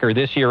a Packer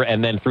this year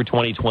and then through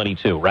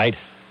 2022, right?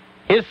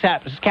 His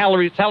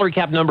salary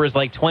cap number is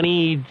like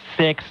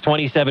 26,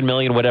 27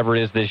 million, whatever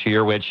it is this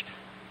year, which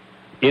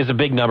is a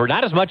big number.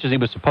 Not as much as he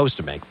was supposed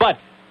to make. But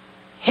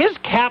his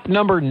cap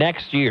number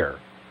next year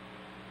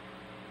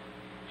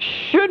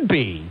should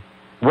be,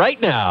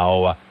 right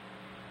now,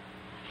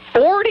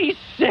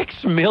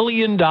 $46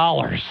 million.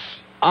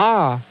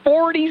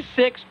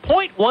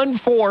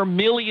 $46.14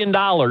 million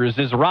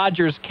is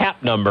Rodgers'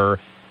 cap number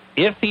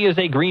if he is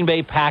a Green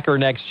Bay Packer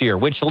next year,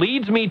 which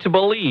leads me to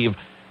believe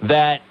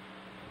that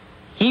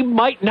he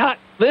might not.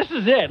 This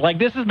is it. Like,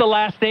 this is the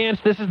last dance.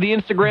 This is the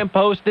Instagram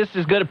post. This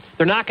is good.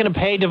 They're not going to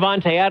pay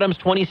Devontae Adams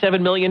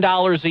 $27 million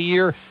a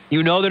year.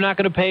 They're not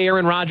going to pay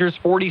Aaron Rodgers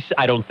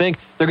I don't think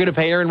they're going to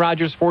pay Aaron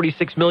Rodgers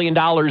 $46 million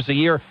a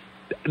year.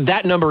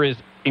 That number is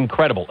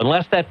incredible.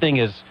 Unless that thing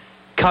is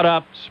cut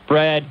up,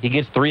 spread, he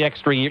gets 3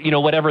 extra years,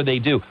 whatever they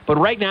do. But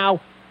right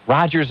now,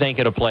 Rodgers ain't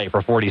going to play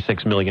for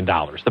 $46 million.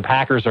 The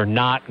Packers are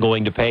not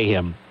going to pay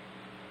him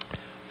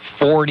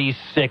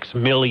 $46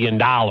 million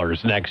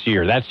next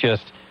year. That's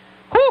just,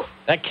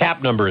 that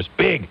cap number is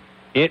big.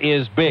 It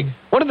is big.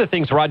 One of the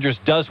things Rodgers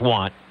does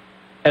want,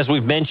 as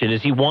we've mentioned,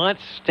 is he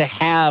wants to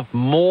have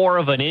more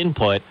of an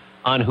input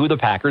on who the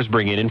Packers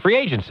bring in free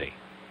agency.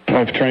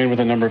 I've trained with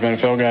a number of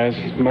NFL guys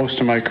most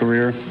of my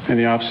career in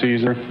the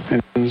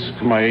offseason.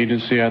 My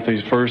agency,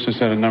 Athletes First, has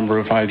had a number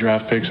of high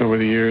draft picks over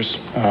the years.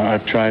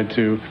 I've tried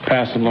to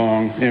pass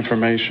along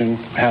information.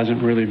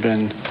 Hasn't really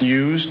been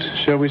used,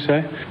 shall we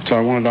say. So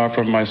I wanted to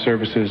offer my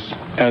services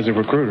as a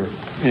recruiter.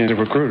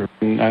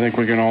 And I think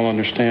we can all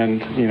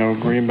understand,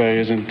 Green Bay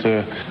isn't,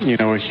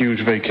 a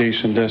huge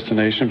vacation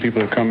destination.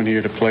 People are coming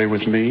here to play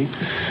with me,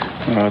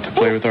 to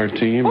play with our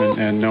team,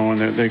 and knowing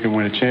that they can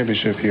win a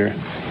championship here.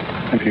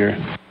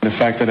 The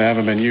fact that I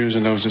haven't been used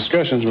in those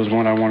discussions was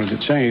one I wanted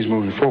to change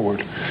moving forward.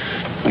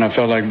 And I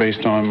felt like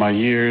based on my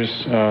years,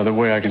 the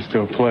way I can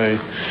still play,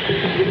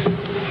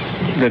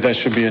 that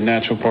should be a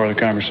natural part of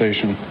the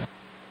conversation.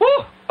 Woo!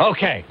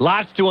 Okay,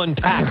 lots to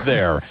unpack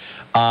there.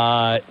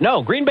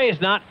 No, Green Bay is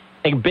not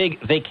a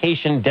big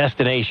vacation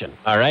destination,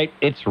 all right?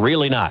 It's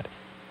really not.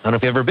 I don't know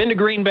if you've ever been to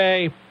Green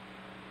Bay.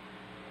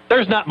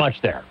 There's not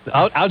much there.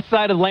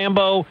 Outside of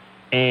Lambeau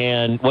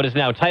and what is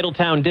now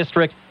Titletown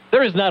District,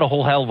 there is not a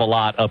whole hell of a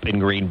lot up in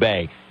Green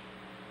Bay.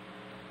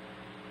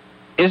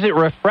 Is it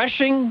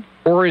refreshing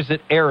or is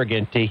it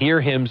arrogant to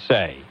hear him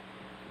say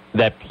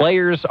that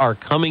players are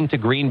coming to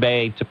Green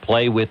Bay to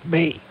play with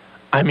me?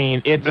 I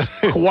mean, it's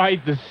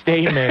quite the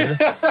statement,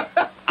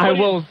 I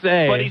will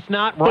say. But he's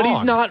not wrong. But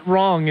he's not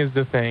wrong is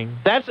the thing.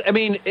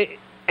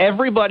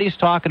 Everybody's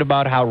talking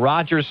about how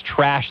Rodgers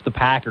trashed the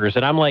Packers,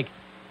 and I'm like,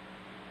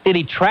 did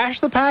he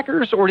trash the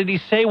Packers, or did he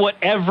say what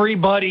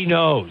everybody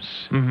knows?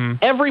 Mm-hmm.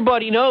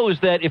 Everybody knows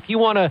that if you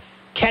want to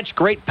catch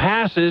great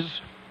passes,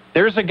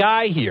 there's a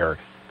guy here.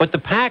 But the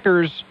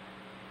Packers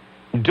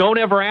don't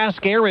ever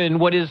ask Aaron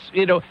what is,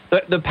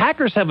 the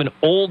Packers have an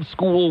old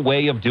school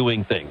way of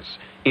doing things.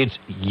 It's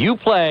you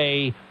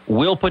play,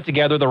 we'll put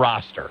together the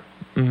roster.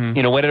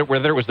 Mm-hmm.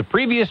 Whether it was the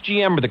previous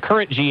GM or the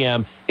current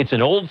GM, it's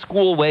an old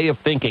school way of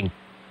thinking.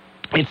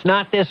 It's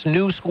not this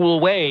new school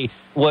way,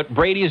 what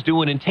Brady is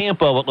doing in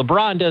Tampa, what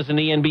LeBron does in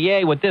the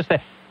NBA,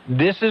 that.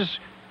 This is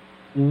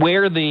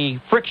where the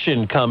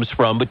friction comes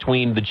from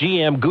between the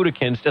GM,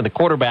 Gutekunst, and the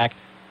quarterback,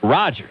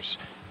 Rodgers.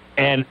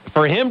 And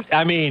for him,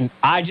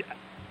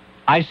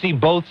 I see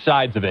both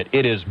sides of it.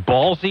 It is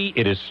ballsy,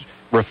 it is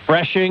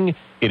refreshing,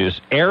 it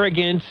is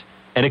arrogant,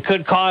 and it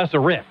could cause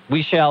a rift.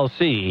 We shall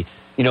see.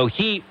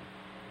 He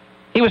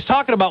was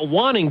talking about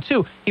wanting,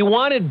 too. He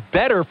wanted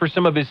better for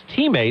some of his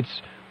teammates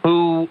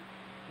who,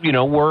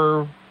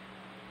 were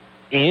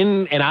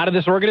in and out of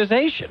this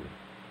organization.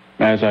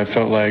 As I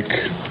felt like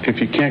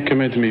if you can't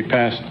commit to me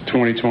past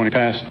 2020,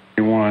 past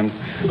 21,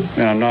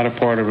 and I'm not a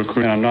part of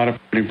recruiting, I'm not a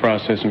recruiting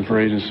process and for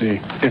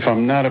agency, if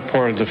I'm not a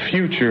part of the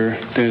future,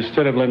 then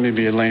instead of letting me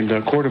be a lame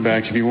duck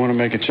quarterback, if you want to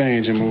make a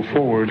change and move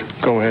forward,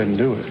 go ahead and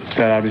do it.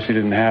 That obviously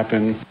didn't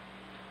happen.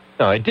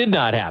 No, it did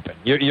not happen.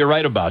 You're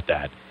right about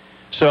that.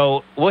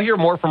 So we'll hear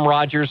more from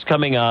Rodgers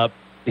coming up.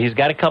 He's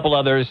got a couple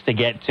others to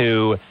get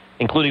to,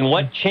 including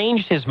what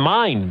changed his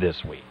mind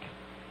this week.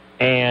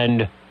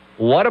 And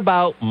what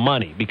about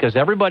money? Because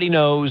everybody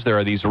knows there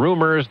are these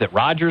rumors that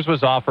Rodgers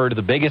was offered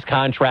the biggest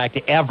contract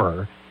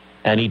ever,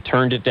 and he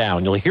turned it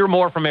down. You'll hear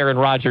more from Aaron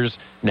Rodgers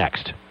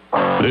next.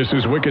 This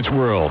is Wickett's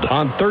World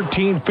on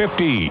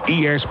 1350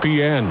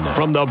 ESPN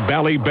from the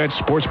Bally Bet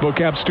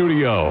Sportsbook app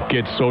studio.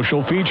 Get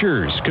social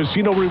features,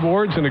 casino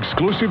rewards, and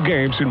exclusive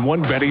games in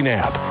one betting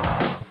app.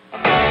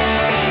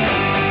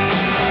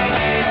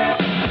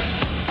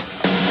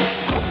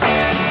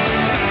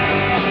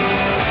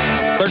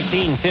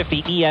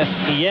 $13.50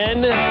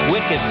 ESPN,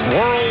 Wickett's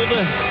World.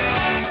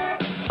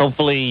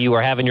 Hopefully you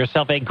are having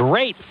yourself a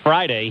great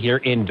Friday here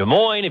in Des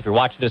Moines. If you're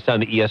watching us on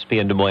the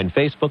ESPN Des Moines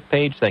Facebook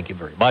page, thank you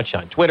very much.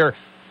 On Twitter,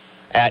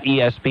 at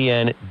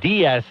ESPN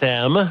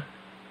DSM.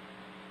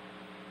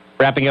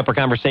 Wrapping up our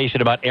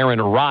conversation about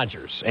Aaron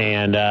Rodgers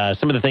and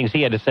some of the things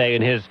he had to say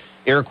in his,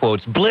 air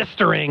quotes,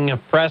 blistering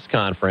press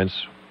conference.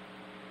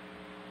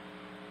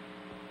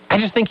 I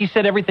just think he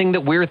said everything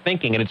that we're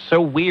thinking, and it's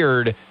so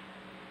weird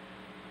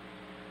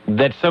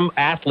that some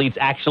athletes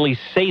actually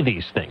say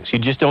these things. You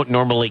just don't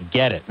normally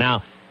get it.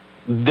 Now,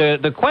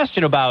 the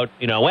question about,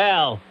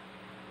 will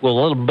a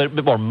little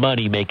bit more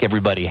money make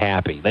everybody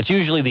happy? That's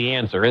usually the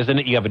answer, isn't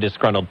it? You have a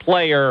disgruntled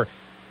player,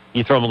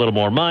 you throw them a little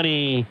more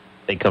money,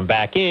 they come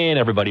back in,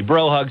 everybody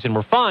bro hugs, and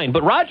we're fine.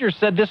 But Rodgers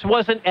said this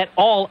wasn't at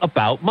all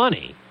about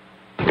money.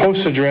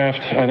 Post the draft,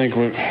 I think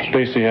what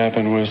basically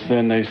happened was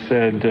then they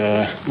said,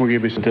 we'll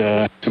give you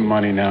some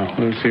money now.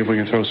 Let's see if we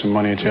can throw some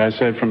money at you. I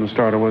said from the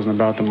start it wasn't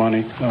about the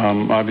money.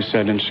 Obviously,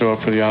 I didn't show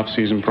up for the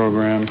off-season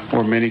program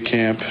or mini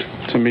camp.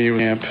 To me,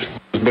 camp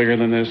was bigger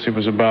than this. It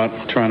was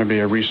about trying to be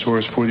a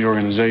resource for the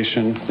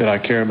organization that I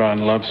care about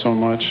and love so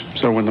much.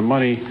 So when the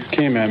money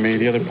came at me,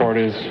 the other part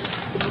is,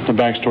 the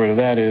backstory to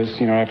that is,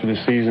 after the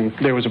season,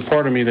 there was a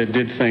part of me that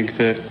did think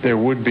that there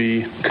would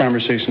be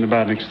conversation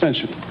about an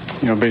extension.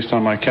 Based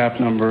on my cap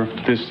number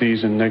this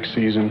season, next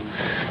season,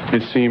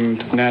 it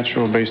seemed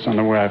natural based on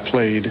the way I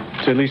played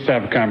to at least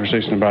have a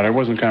conversation about it. It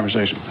wasn't a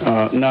conversation.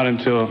 Not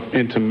until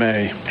into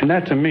May. And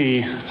that to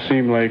me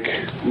seemed like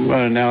an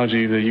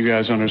analogy that you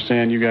guys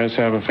understand. You guys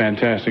have a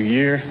fantastic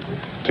year.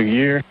 It's a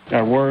year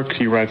at work.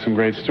 You write some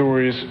great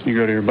stories. You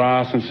go to your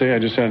boss and say, I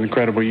just had an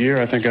incredible year.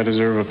 I think I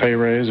deserve a pay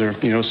raise or,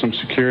 some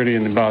security.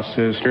 And the boss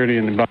says,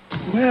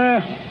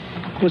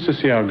 let's just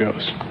see how it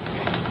goes.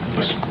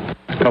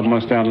 A couple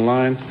months down the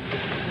line,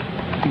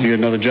 you get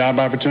another job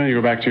opportunity, you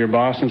go back to your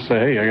boss and say,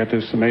 hey, I got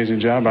this amazing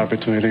job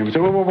opportunity. And we say,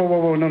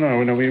 whoa,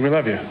 no, we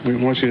love you. We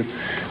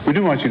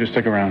do want you to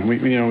stick around. We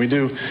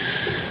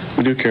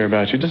do care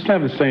about you. It doesn't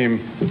have the same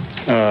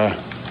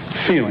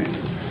feeling,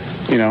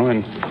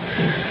 and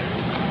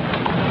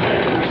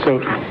so,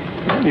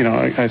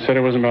 I said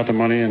it wasn't about the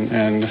money,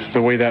 and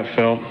the way that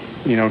felt,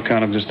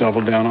 kind of just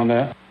doubled down on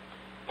that.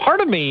 Part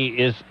of me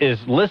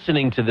is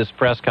listening to this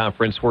press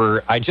conference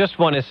where I just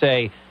want to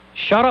say,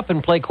 shut up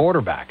and play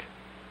quarterback.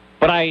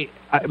 But I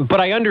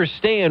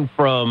understand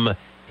from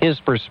his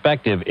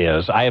perspective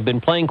is, I have been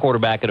playing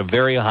quarterback at a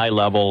very high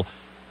level.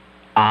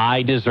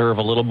 I deserve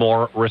a little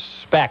more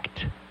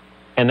respect.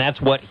 And that's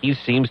what he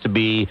seems to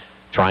be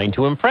trying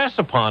to impress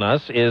upon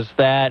us, is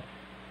that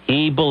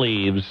he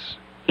believes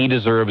he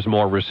deserves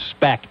more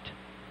respect.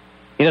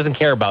 He doesn't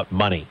care about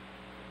money.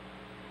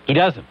 He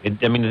doesn't.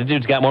 The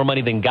dude's got more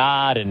money than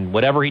God, and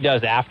whatever he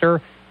does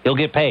after, he'll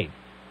get paid.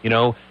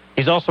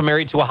 He's also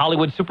married to a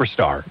Hollywood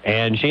superstar,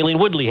 and Shailene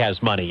Woodley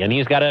has money, and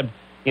he's got a,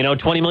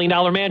 $20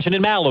 million mansion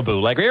in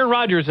Malibu. Like, Aaron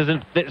Rodgers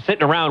isn't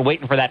sitting around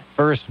waiting for that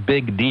first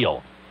big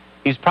deal.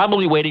 He's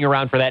probably waiting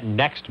around for that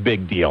next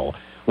big deal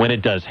when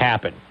it does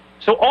happen.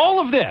 So all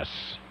of this,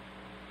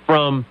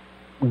 from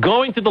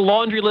going through the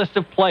laundry list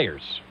of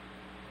players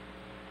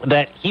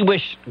that he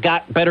wished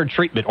got better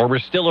treatment or were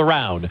still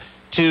around,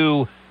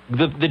 to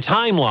the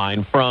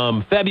timeline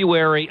from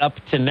February up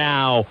to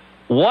now,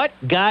 what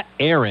got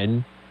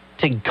Aaron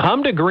to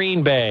come to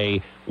Green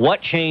Bay?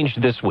 What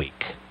changed this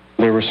week?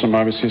 There were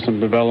obviously some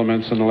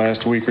developments in the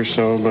last week or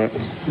so, but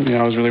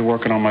I was really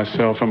working on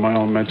myself and my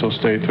own mental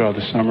state throughout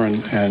the summer,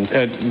 and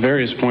at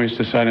various points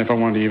deciding if I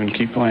wanted to even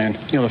keep playing.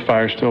 The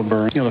fire still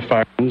burned. The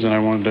fire burns, and I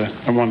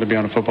wanted to be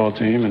on a football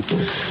team,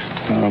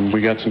 and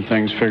we got some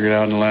things figured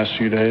out in the last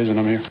few days, and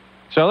I'm here.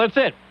 So that's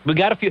it. We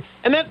got a few,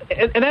 and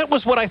that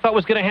was what I thought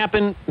was going to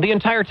happen the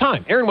entire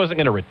time. Aaron wasn't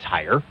going to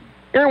retire.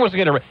 Aaron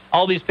wasn't going to.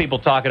 All these people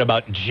talking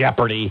about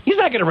Jeopardy. He's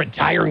not going to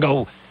retire and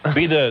go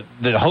be the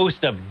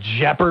host of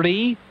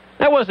Jeopardy.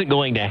 That wasn't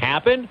going to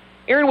happen.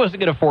 Aaron wasn't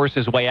going to force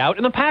his way out,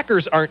 and the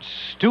Packers aren't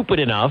stupid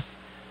enough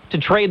to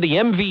trade the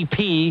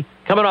MVP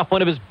coming off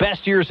one of his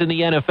best years in the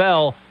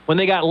NFL when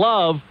they got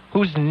Love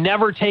who's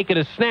never taken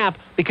a snap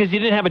because you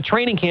didn't have a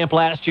training camp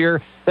last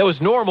year that was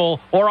normal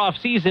or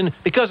off-season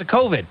because of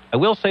COVID. I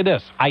will say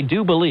this. I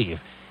do believe,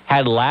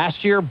 had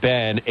last year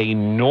been a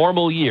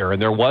normal year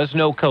and there was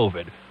no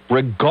COVID,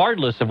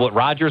 regardless of what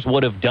Rodgers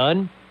would have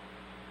done,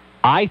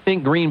 I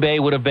think Green Bay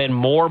would have been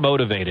more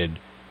motivated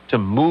to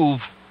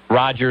move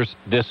Rodgers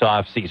this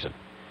offseason.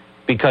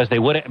 Because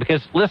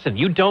listen,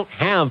 you don't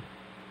have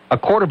a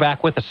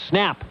quarterback with a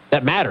snap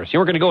that matters. You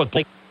were going to go with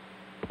Blake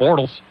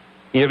Bortles.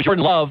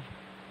 Jordan Love,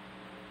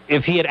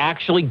 if he had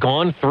actually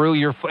gone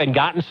through and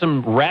gotten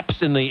some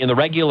reps in the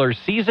regular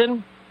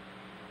season,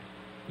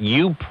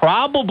 you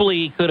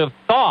probably could have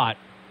thought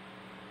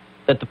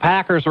that the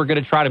Packers were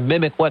going to try to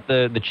mimic what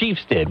the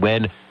Chiefs did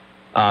when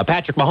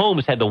Patrick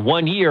Mahomes had the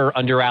 1 year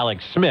under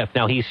Alex Smith.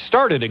 Now, he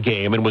started a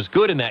game and was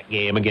good in that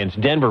game against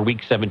Denver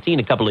Week 17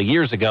 a couple of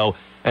years ago,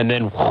 and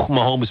then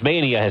Mahomes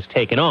mania has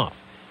taken off.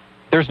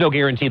 There's no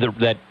guarantee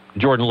that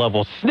Jordan Love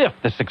will sniff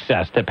the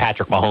success that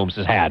Patrick Mahomes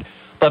has had.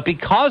 But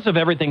because of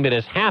everything that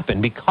has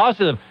happened, because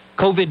of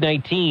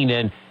COVID-19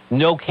 and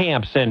no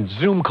camps and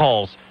Zoom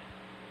calls,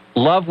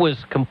 Love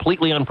was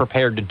completely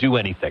unprepared to do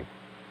anything.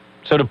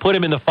 So to put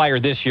him in the fire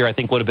this year, I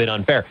think would have been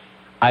unfair.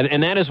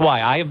 And that is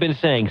why I have been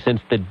saying since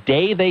the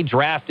day they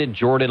drafted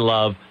Jordan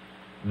Love,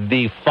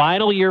 the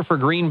final year for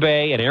Green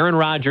Bay and Aaron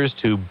Rodgers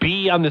to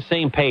be on the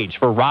same page,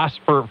 for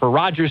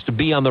Rodgers to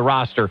be on the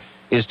roster,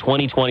 is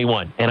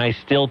 2021. And I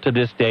still, to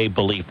this day,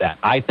 believe that.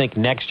 I think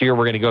next year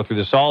we're going to go through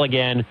this all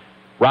again.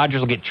 Rodgers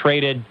will get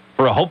traded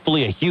for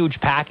hopefully a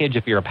huge package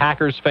if you're a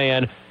Packers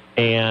fan,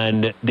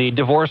 and the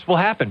divorce will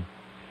happen.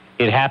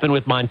 It happened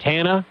with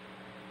Montana.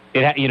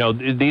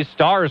 These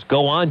stars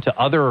go on to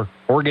other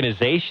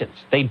organizations.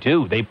 They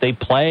do. They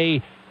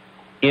play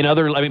in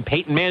other.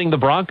 Peyton Manning, the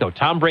Bronco.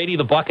 Tom Brady,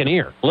 the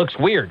Buccaneer. Looks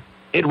weird.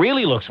 It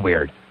really looks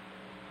weird.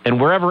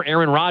 And wherever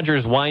Aaron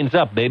Rodgers winds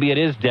up, maybe it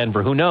is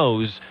Denver. Who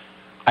knows?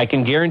 I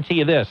can guarantee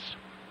you this.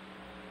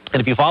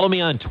 And if you follow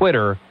me on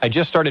Twitter, I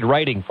just started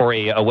writing for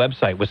a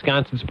website,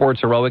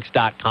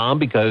 WisconsinSportsHeroics.com,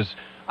 because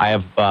I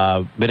have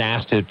been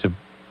asked to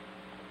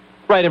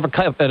write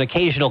an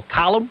occasional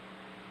column.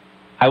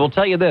 I will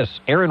tell you this,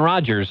 Aaron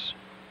Rodgers,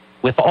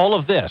 with all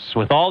of this,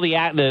 with all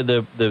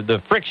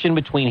the friction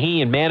between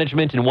he and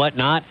management and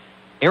whatnot,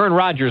 Aaron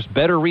Rodgers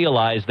better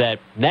realize that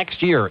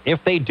next year,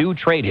 if they do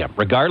trade him,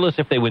 regardless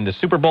if they win the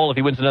Super Bowl, if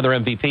he wins another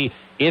MVP,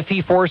 if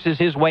he forces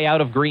his way out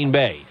of Green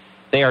Bay,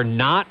 they are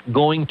not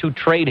going to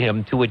trade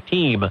him to a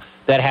team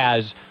that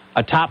has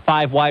a top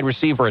 5 wide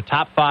receiver, a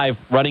top 5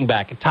 running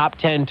back, a top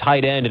 10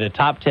 tight end, and a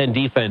top 10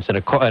 defense, and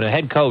a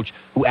head coach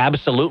who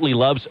absolutely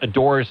loves,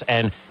 adores,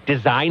 and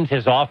designs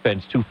his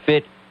offense to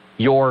fit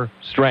your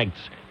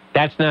strengths.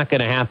 That's not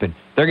going to happen.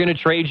 They're going to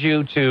trade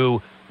you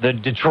to the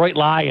Detroit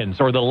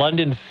Lions or the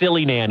London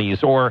Silly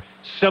Nannies or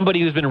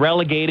somebody who's been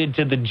relegated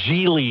to the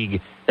G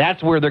League.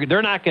 That's where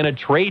they're not going to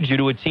trade you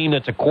to a team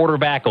that's a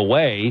quarterback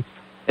away.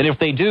 And if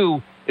they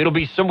do, it'll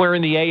be somewhere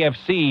in the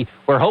AFC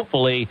where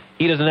hopefully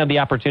he doesn't have the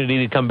opportunity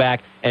to come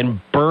back and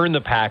burn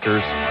the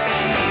Packers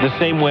the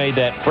same way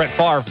that Brett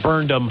Favre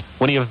burned them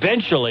when he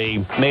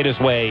eventually made his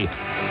way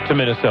to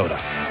Minnesota.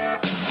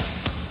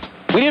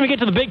 We didn't even get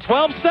to the Big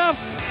 12 stuff?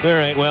 All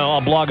right, well,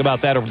 I'll blog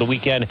about that over the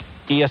weekend,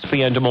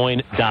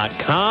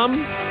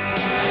 ESPNDesMoines.com.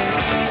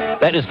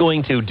 That is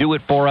going to do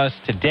it for us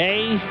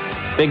today.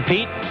 Big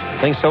Pete,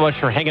 thanks so much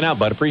for hanging out,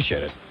 bud.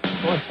 Appreciate it.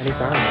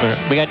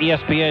 Anytime. We got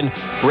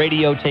ESPN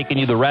Radio taking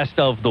you the rest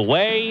of the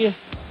way.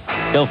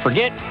 Don't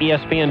forget,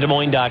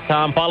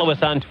 ESPNDesMoines.com. Follow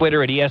us on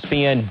Twitter at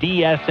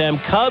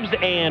ESPNDSM. Cubs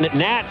and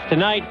Nats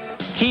tonight.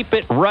 Keep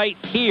it right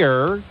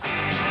here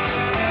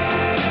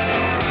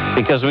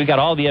because we've got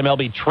all the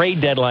MLB trade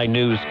deadline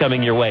news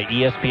coming your way.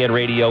 ESPN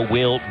Radio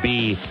will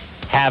be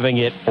having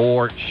it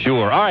for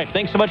sure. All right,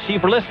 thanks so much to you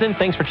for listening.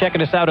 Thanks for checking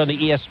us out on the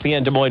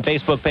ESPN Des Moines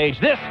Facebook page.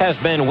 This has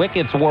been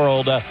Wickett's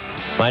World.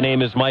 My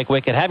name is Mike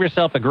Wickett. Have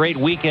yourself a great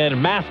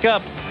weekend. Mask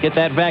up. Get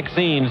that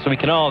vaccine so we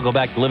can all go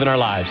back to living our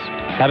lives.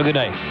 Have a good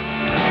night.